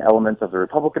libertarian elements of the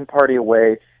Republican Party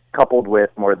away, coupled with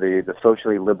more the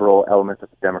socially liberal elements of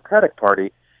the Democratic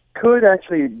Party, could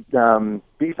actually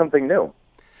be something new.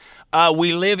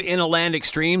 We live in a land of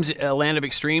extremes.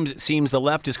 It seems the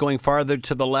left is going farther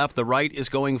to the left, the right is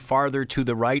going farther to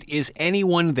the right. Is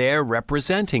anyone there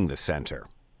representing the center?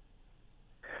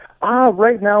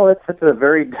 Right now, that's a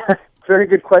very, very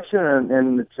good question,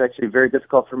 and it's actually very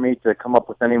difficult for me to come up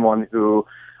with anyone who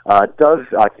does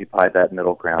occupy that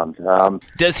middle ground.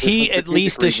 Does he at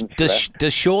least?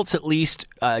 Does Schultz at least?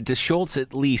 Does Schultz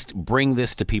at least bring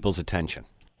this to people's attention?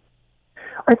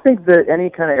 I think that any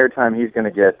kind of airtime he's going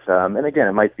to get, and again,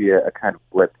 it might be a kind of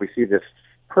blip. We see this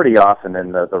pretty often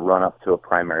in the run-up to a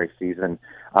primary season,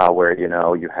 where,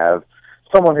 you have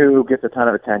someone who gets a ton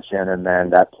of attention, and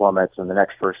then that plummets, and the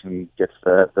next person gets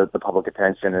the public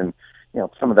attention, and,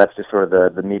 some of that's just sort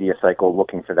of the media cycle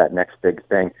looking for that next big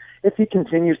thing. If he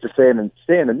continues to stay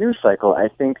in the news cycle, I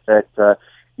think that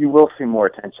you will see more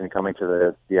attention coming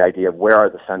to the idea of where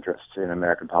are the centrists in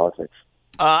American politics.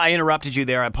 I interrupted you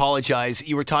there. I apologize.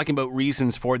 You were talking about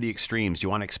reasons for the extremes. Do you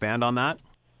want to expand on that?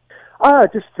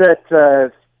 Just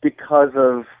that because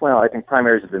of, I think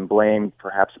primaries have been blamed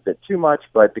perhaps a bit too much,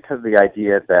 but because of the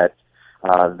idea that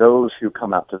those who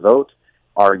come out to vote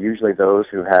are usually those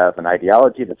who have an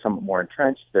ideology that's somewhat more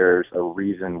entrenched, there's a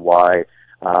reason why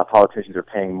politicians are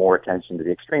paying more attention to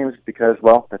the extremes because,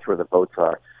 that's where the votes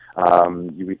are.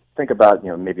 You think about,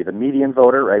 maybe the median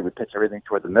voter, right? We pitch everything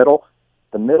toward the middle.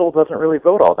 The middle doesn't really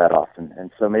vote all that often.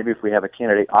 And so maybe if we have a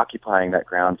candidate occupying that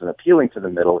ground and appealing to the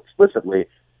middle explicitly,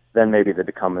 then maybe they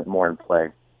become more in play.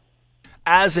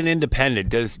 As an independent,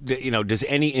 does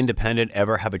any independent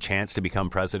ever have a chance to become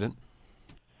president?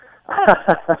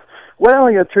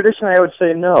 Traditionally I would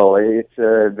say no. It's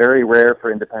very rare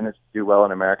for independents to do well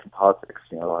in American politics.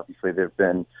 Obviously there have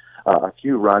been a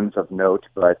few runs of note,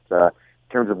 but in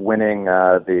terms of winning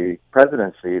the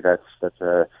presidency, that's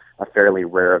a fairly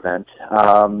rare event.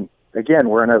 Again,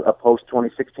 we're in a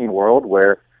post-2016 world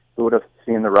where who would have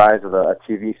seen the rise of a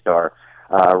TV star,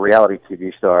 reality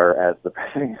TV star, as the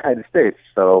President of the United States.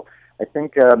 So I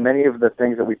think many of the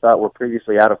things that we thought were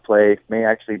previously out of play may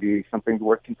actually be something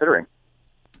worth considering.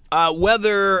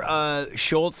 Whether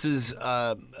Schultz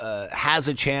has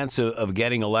a chance of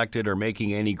getting elected or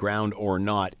making any ground or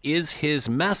not, is his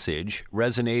message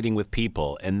resonating with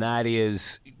people? And that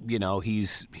is,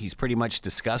 he's pretty much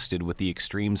disgusted with the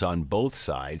extremes on both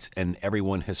sides, and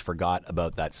everyone has forgot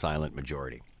about that silent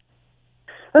majority.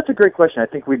 That's a great question. I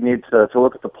think we'd need to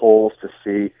look at the polls to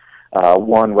see,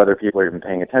 one, whether people are even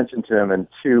paying attention to him, and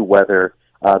two, whether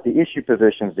the issue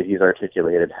positions that he's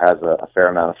articulated has a fair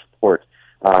amount of support.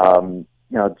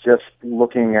 Just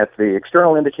looking at the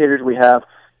external indicators we have,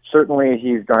 certainly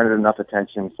he's garnered enough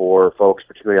attention for folks,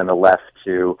 particularly on the left,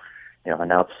 to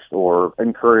announce or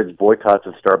encourage boycotts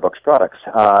of Starbucks products.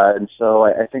 And so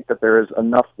I think that there is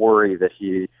enough worry that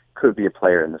he could be a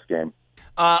player in this game.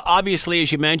 Obviously,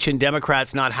 as you mentioned,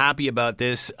 Democrats not happy about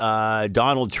this.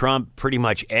 Donald Trump pretty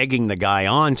much egging the guy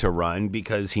on to run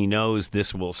because he knows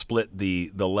this will split the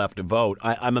left vote.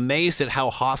 I'm amazed at how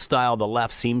hostile the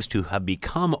left seems to have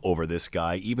become over this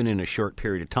guy, even in a short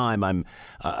period of time.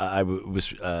 I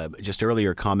was just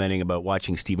earlier commenting about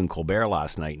watching Stephen Colbert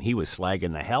last night, and he was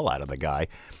slagging the hell out of the guy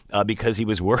because he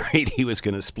was worried he was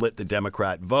going to split the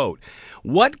Democrat vote.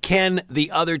 What can the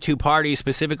other two parties,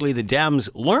 specifically the Dems,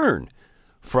 learn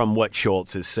from what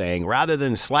Schultz is saying, rather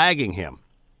than slagging him?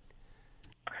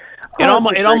 It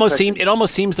almost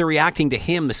seems they're reacting to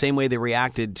him the same way they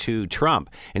reacted to Trump.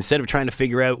 Instead of trying to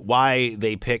figure out why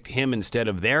they picked him instead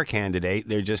of their candidate,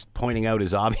 they're just pointing out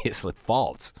his obvious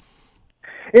faults.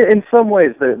 In some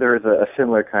ways, there is a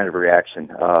similar kind of reaction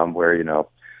where,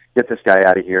 get this guy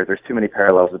out of here. There's too many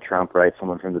parallels with Trump, right?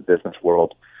 Someone from the business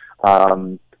world.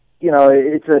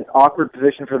 It's an awkward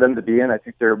position for them to be in. I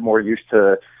think they're more used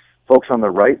to folks on the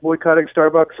right boycotting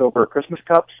Starbucks over Christmas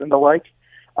cups and the like.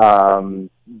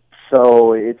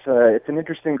 So it's an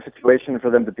interesting situation for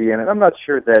them to be in, and I'm not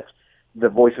sure that the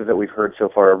voices that we've heard so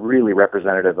far are really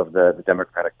representative of the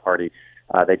Democratic Party.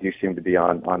 They do seem to be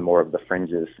on more of the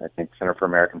fringes. I think Center for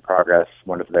American Progress,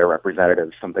 one of their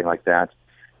representatives, something like that.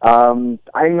 I'm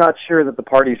not sure that the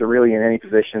parties are really in any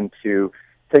position to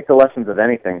take the lessons of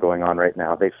anything going on right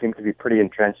now. They seem to be pretty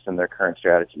entrenched in their current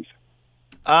strategies.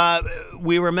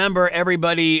 We remember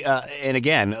everybody, and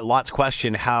again, lots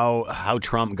question how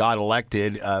Trump got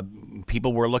elected.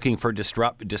 People were looking for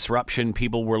disruption.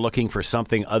 People were looking for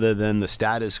something other than the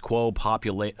status quo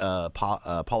politician.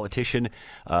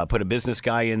 Put a business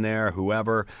guy in there,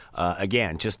 whoever.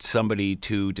 Again, just somebody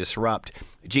to disrupt.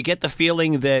 Do you get the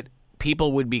feeling that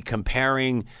people would be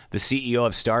comparing the CEO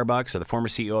of Starbucks or the former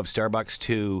CEO of Starbucks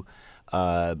to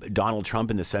Donald Trump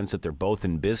in the sense that they're both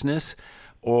in business?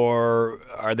 Or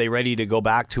are they ready to go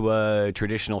back to a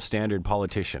traditional standard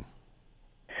politician?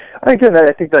 Again,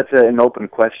 I think that's an open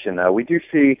question. We do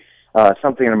see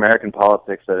something in American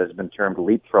politics that has been termed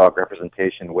leapfrog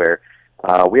representation, where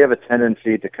we have a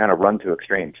tendency to kind of run to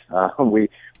extremes. We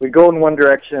go in one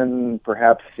direction,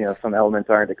 perhaps some elements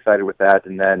aren't excited with that,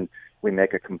 and then we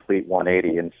make a complete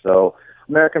 180. And so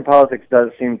American politics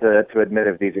does seem to admit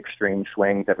of these extreme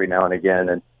swings every now and again.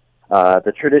 And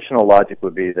the traditional logic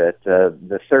would be that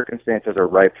the circumstances are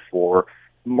ripe for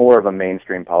more of a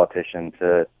mainstream politician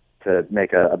to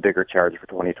make a bigger charge for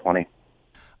 2020.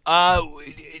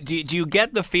 Do you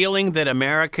get the feeling that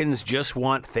Americans just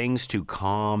want things to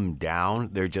calm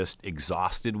down? They're just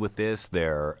exhausted with this.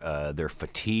 They're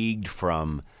fatigued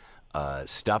from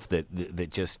stuff that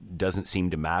just doesn't seem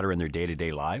to matter in their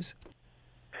day-to-day lives?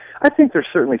 I think there's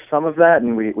certainly some of that,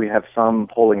 and we have some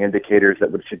polling indicators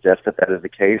that would suggest that is the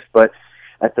case. But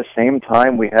at the same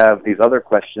time, we have these other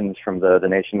questions from the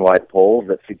nationwide polls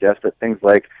that suggest that things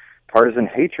like partisan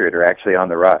hatred are actually on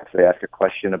the rise. They ask a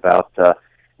question about,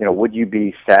 would you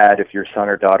be sad if your son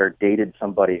or daughter dated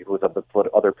somebody who was of the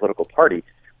other political party?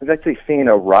 We've actually seen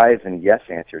a rise in yes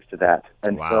answers to that.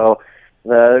 And so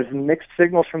there's mixed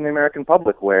signals from the American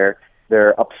public where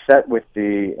they're upset with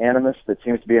the animus that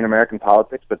seems to be in American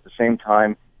politics, but at the same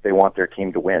time, they want their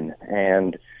team to win.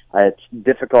 And it's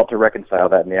difficult to reconcile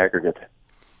that in the aggregate.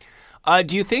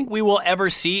 Do you think we will ever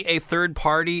see a third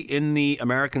party in the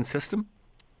American system?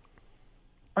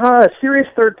 A serious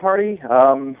third party?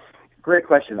 Great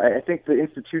question. I think that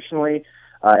institutionally,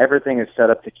 everything is set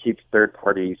up to keep third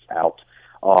parties out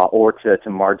or to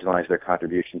marginalize their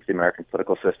contribution to the American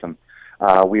political system.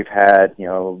 We've had,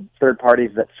 third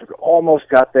parties that sort of almost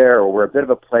got there or were a bit of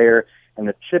a player, and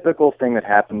the typical thing that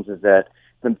happens is that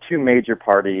the two major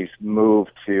parties move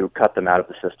to cut them out of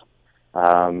the system.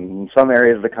 In some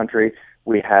areas of the country,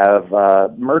 we have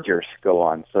mergers go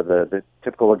on. So the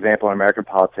typical example in American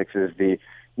politics is the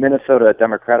Minnesota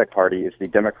Democratic Party is the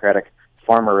Democratic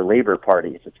Farmer Labor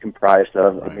Party. It's comprised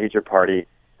of a major party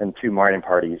and two minor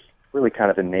parties, really kind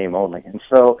of in name only. And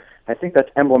so I think that's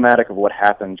emblematic of what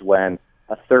happens when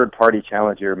a third-party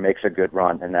challenger makes a good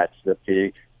run, and that's that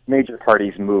the major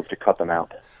parties move to cut them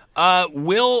out.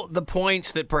 Will the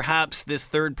points that perhaps this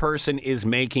third person is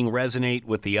making resonate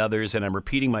with the others? And I'm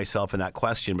repeating myself in that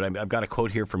question, but I've got a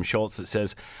quote here from Schultz that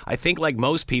says, "I think like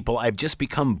most people, I've just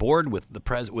become bored with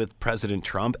with President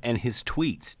Trump and his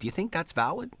tweets." Do you think that's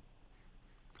valid?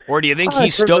 Or do you think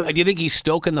he's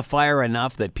stoking the fire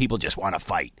enough that people just want to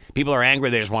fight? People are angry;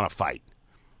 they just want to fight.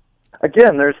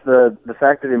 Again, there's the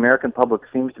fact that the American public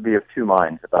seems to be of two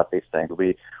minds about these things.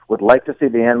 We would like to see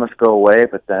the animus go away,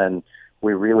 but then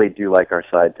we really do like our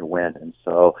side to win. And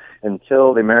so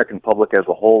until the American public as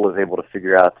a whole is able to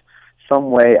figure out some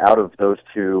way out of those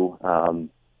two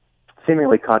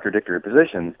seemingly contradictory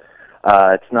positions,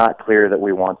 it's not clear that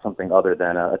we want something other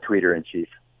than a tweeter-in-chief.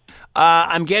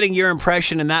 I'm getting your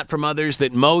impression and that from others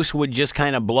that most would just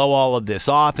kind of blow all of this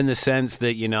off in the sense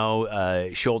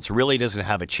that, Schultz really doesn't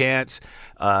have a chance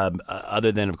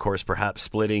other than, of course, perhaps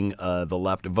splitting the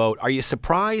left vote. Are you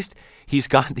surprised he's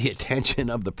got the attention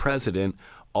of the president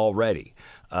already?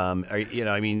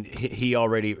 He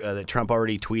already, Trump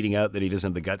already tweeting out that he doesn't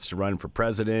have the guts to run for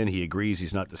president. He agrees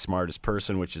he's not the smartest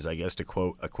person, which is, I guess, a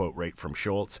quote right from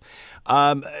Schultz.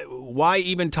 Why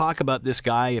even talk about this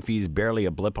guy if he's barely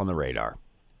a blip on the radar?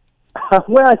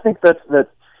 Well, I think that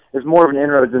is more of an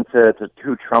inroads into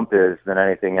who Trump is than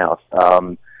anything else.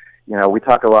 We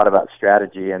talk a lot about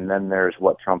strategy, and then there's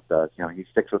what Trump does. He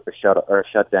sticks with the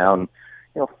shutdown,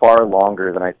 far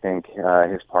longer than I think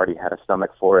his party had a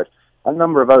stomach for it. A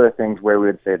number of other things where we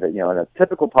would say that, a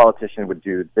typical politician would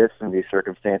do this in these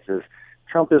circumstances.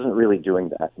 Trump isn't really doing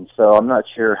that. And so I'm not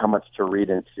sure how much to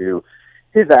read into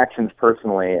his actions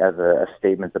personally as a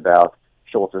statement about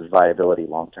Schultz's viability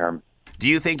long term. Do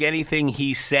you think anything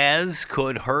he says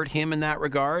could hurt him in that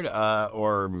regard?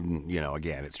 Or,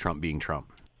 again, it's Trump being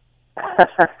Trump?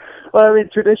 Well, I mean,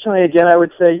 traditionally, again, I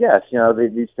would say yes.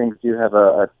 These things do have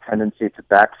a tendency to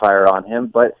backfire on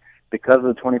him, but because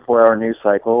of the 24-hour news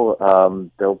cycle,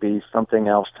 there'll be something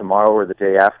else tomorrow or the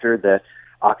day after that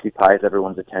occupies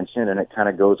everyone's attention, and it kind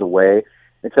of goes away,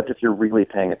 except if you're really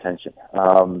paying attention.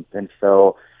 And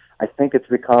so I think it's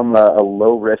become a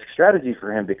low-risk strategy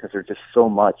for him because there's just so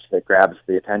much that grabs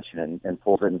the attention and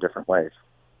pulls it in different ways.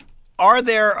 Are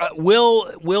there,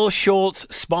 will Schultz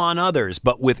spawn others,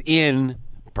 but within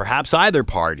perhaps either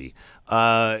party,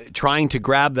 trying to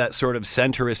grab that sort of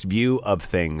centrist view of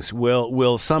things?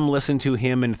 Will some listen to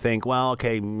him and think, well,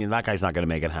 okay, that guy's not going to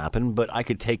make it happen, but I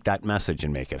could take that message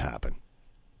and make it happen?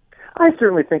 I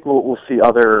certainly think we'll see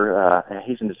other, I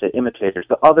hasten to say imitators,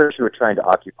 but others who are trying to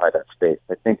occupy that space.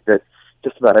 I think that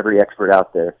just about every expert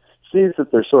out there sees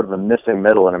that there's sort of a missing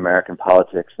middle in American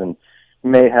politics, and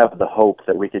may have the hope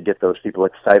that we could get those people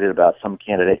excited about some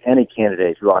candidate, any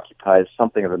candidate who occupies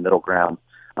something of a middle ground.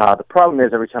 The problem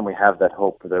is every time we have that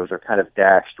hope, those are kind of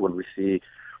dashed when we see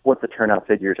what the turnout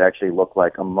figures actually look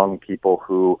like among people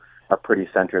who are pretty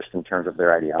centrist in terms of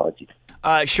their ideology.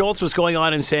 Schultz was going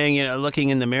on and saying, looking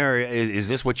in the mirror, is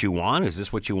this what you want? Is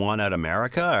this what you want out of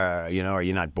America? Are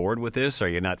you not bored with this? Are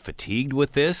you not fatigued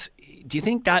with this? Do you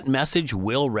think that message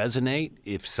will resonate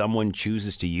if someone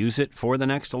chooses to use it for the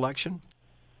next election?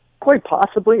 Quite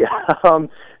possibly.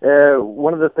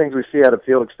 One of the things we see out of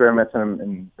field experiments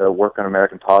and the work on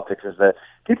American politics is that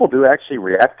people do actually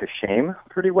react to shame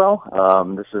pretty well.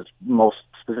 This is most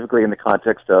specifically in the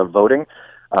context of voting.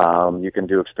 You can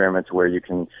do experiments where you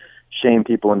can shame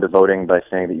people into voting by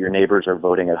saying that your neighbors are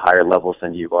voting at higher levels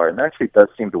than you are. And that actually does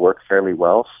seem to work fairly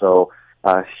well. So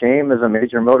shame is a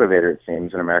major motivator, it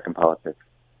seems, in American politics.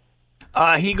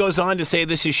 He goes on to say,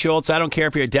 this is Schultz, I don't care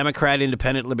if you're a Democrat,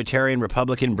 Independent, Libertarian,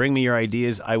 Republican, bring me your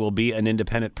ideas. I will be an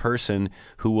independent person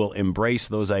who will embrace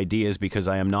those ideas because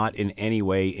I am not in any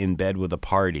way in bed with a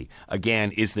party.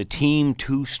 Again, is the team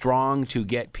too strong to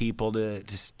get people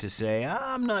to say,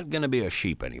 I'm not going to be a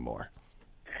sheep anymore?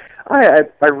 I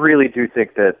really do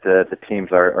think that the teams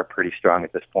are pretty strong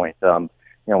at this point.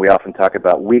 We often talk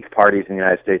about weak parties in the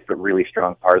United States, but really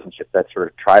strong partisanship, that sort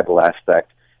of tribal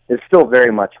aspect is still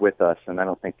very much with us, and I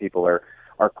don't think people are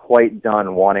quite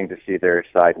done wanting to see their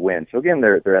side win. So again,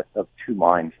 they're of two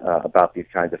minds about these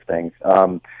kinds of things.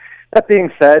 That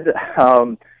being said,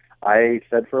 I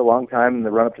said for a long time in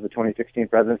the run-up to the 2016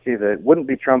 presidency that it wouldn't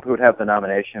be Trump who would have the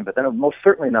nomination, but then it would most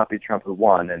certainly not be Trump who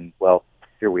won, and, well,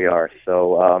 here we are.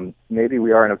 So maybe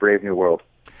we are in a brave new world.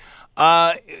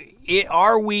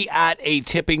 Are we at a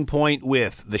tipping point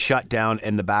with the shutdown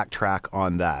and the backtrack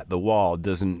on that? The wall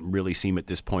doesn't really seem at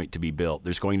this point to be built.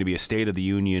 There's going to be a State of the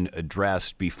Union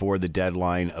addressed before the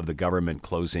deadline of the government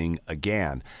closing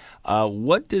again.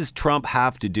 What does Trump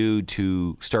have to do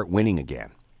to start winning again?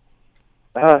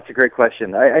 That's a great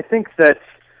question. I think that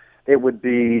it would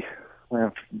be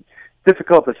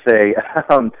difficult to say,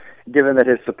 given that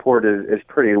his support is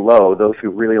pretty low. Those who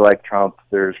really like Trump,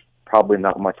 there's probably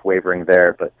not much wavering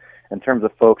there, but in terms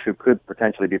of folks who could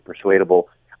potentially be persuadable,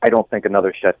 I don't think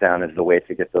another shutdown is the way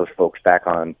to get those folks back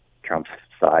on Trump's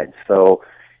side. So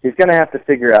he's going to have to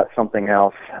figure out something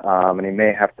else, and he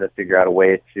may have to figure out a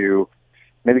way to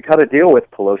maybe cut a deal with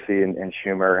Pelosi and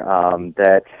Schumer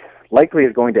that likely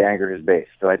is going to anger his base.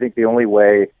 So I think the only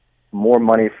way more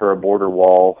money for a border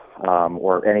wall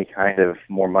or any kind of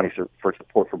more money for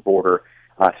support for border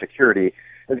security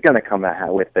is going to come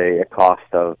with a cost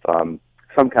of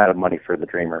some kind of money for the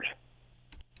dreamers.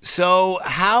 So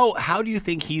how do you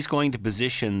think he's going to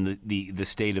position the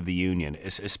State of the Union,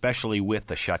 especially with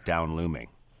the shutdown looming?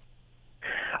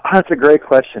 That's a great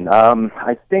question.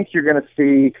 I think you're going to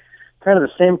see kind of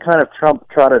the same kind of Trump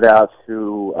trotted out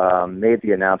who made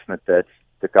the announcement that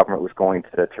the government was going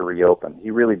to reopen.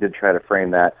 He really did try to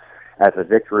frame that as a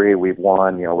victory. We've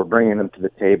won. We're bringing them to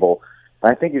the table.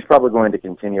 I think he's probably going to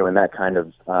continue in that kind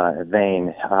of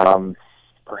vein,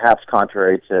 perhaps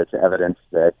contrary to evidence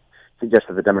that suggests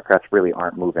that the Democrats really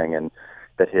aren't moving and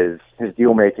that his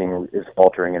deal-making is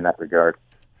faltering in that regard.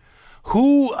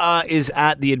 Who is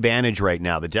at the advantage right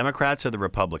now, the Democrats or the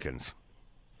Republicans?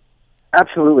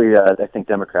 Absolutely, I think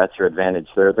Democrats are advantaged.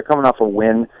 They're coming off a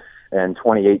win in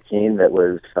 2018 that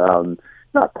was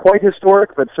not quite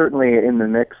historic, but certainly in the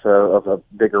mix of a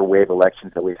bigger wave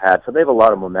elections that we've had. So they have a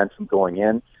lot of momentum going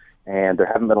in, and there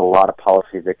haven't been a lot of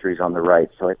policy victories on the right.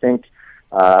 So I think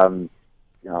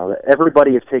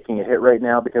everybody is taking a hit right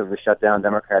now because of the shutdown,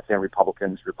 Democrats and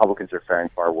Republicans. Republicans are faring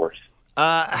far worse.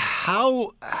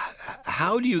 How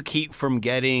do you keep from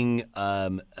getting?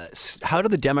 How do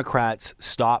the Democrats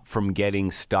stop from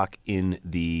getting stuck in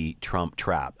the Trump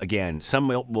trap? Again, some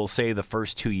will say the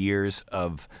first 2 years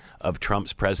of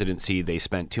Trump's presidency, they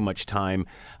spent too much time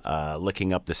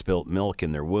licking up the spilt milk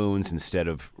in their wounds instead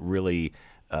of really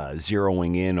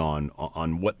zeroing in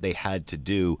on what they had to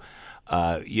do.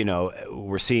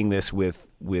 We're seeing this with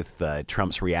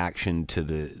Trump's reaction to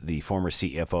the former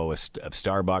CFO of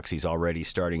Starbucks. He's already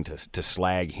starting to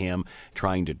slag him,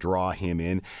 trying to draw him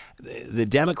in. The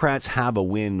Democrats have a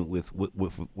win with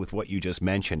what you just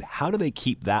mentioned. How do they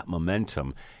keep that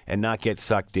momentum and not get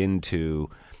sucked into,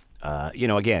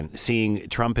 again, seeing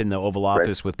Trump in the Oval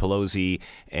Office with Pelosi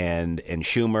and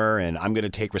Schumer, and I'm going to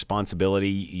take responsibility.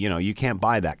 You can't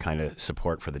buy that kind of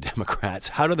support for the Democrats.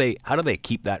 How do they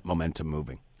keep that momentum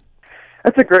moving?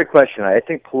 That's a great question. I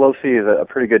think Pelosi is a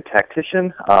pretty good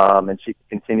tactician, and she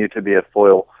can continue to be a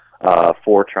foil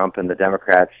for Trump and the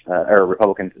Democrats or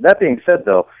Republicans. That being said,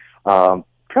 though,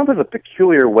 Trump has a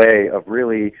peculiar way of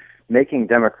really making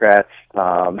Democrats,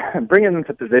 bringing them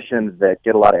to positions that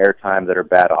get a lot of airtime that are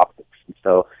bad optics. And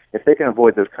so if they can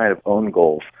avoid those kind of own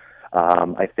goals,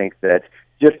 I think that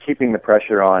just keeping the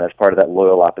pressure on as part of that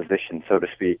loyal opposition, so to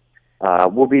speak,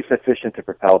 will be sufficient to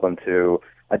propel them to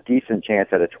a decent chance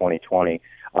at a 2020.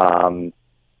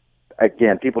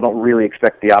 Again, people don't really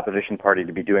expect the opposition party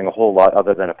to be doing a whole lot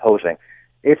other than opposing.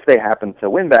 If they happen to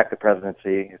win back the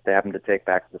presidency, if they happen to take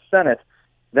back the Senate,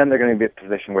 then they're going to be in a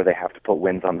position where they have to put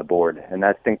wins on the board. And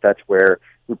I think that's where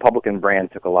Republican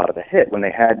brand took a lot of the hit. When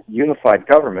they had unified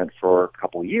government for a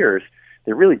couple of years,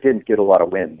 they really didn't get a lot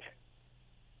of wins.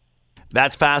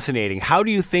 That's fascinating. How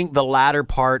do you think the latter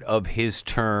part of his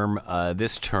term,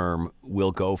 this term,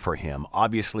 will go for him?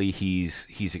 Obviously, he's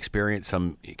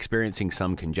experiencing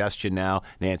some congestion now.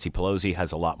 Nancy Pelosi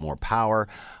has a lot more power.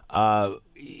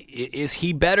 Is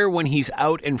he better when he's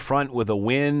out in front with a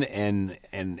win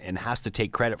and has to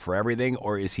take credit for everything,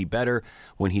 or is he better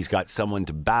when he's got someone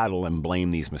to battle and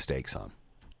blame these mistakes on?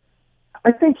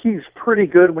 I think he's pretty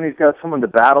good when he's got someone to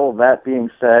battle. That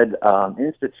being said,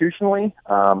 institutionally,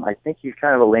 I think he's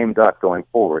kind of a lame duck going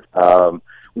forward.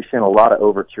 We've seen a lot of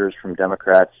overtures from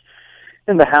Democrats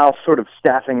in the House sort of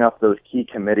staffing up those key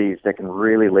committees that can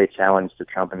really lay challenge to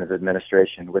Trump and his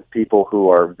administration with people who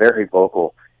are very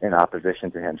vocal in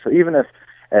opposition to him. So even if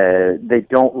they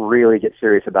don't really get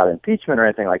serious about impeachment or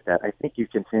anything like that, I think he's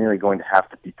continually going to have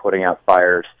to be putting out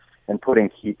fires and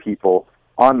putting key people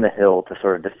on the Hill to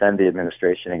sort of defend the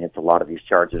administration against a lot of these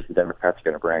charges the Democrats are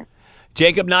going to bring.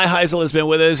 Jacob Neiheisel has been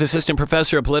with us, Assistant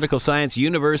Professor of Political Science,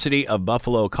 University of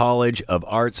Buffalo College of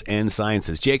Arts and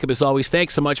Sciences. Jacob, as always,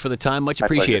 thanks so much for the time. Much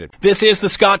appreciated. This is the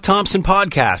Scott Thompson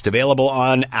Podcast, available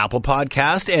on Apple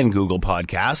Podcast and Google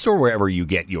Podcast or wherever you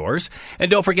get yours.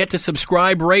 And don't forget to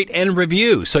subscribe, rate, and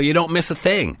review so you don't miss a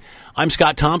thing. I'm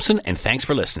Scott Thompson, and thanks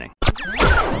for listening.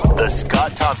 The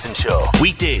Scott Thompson Show,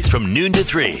 weekdays from noon to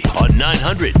 3 on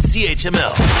 900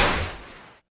 CHML.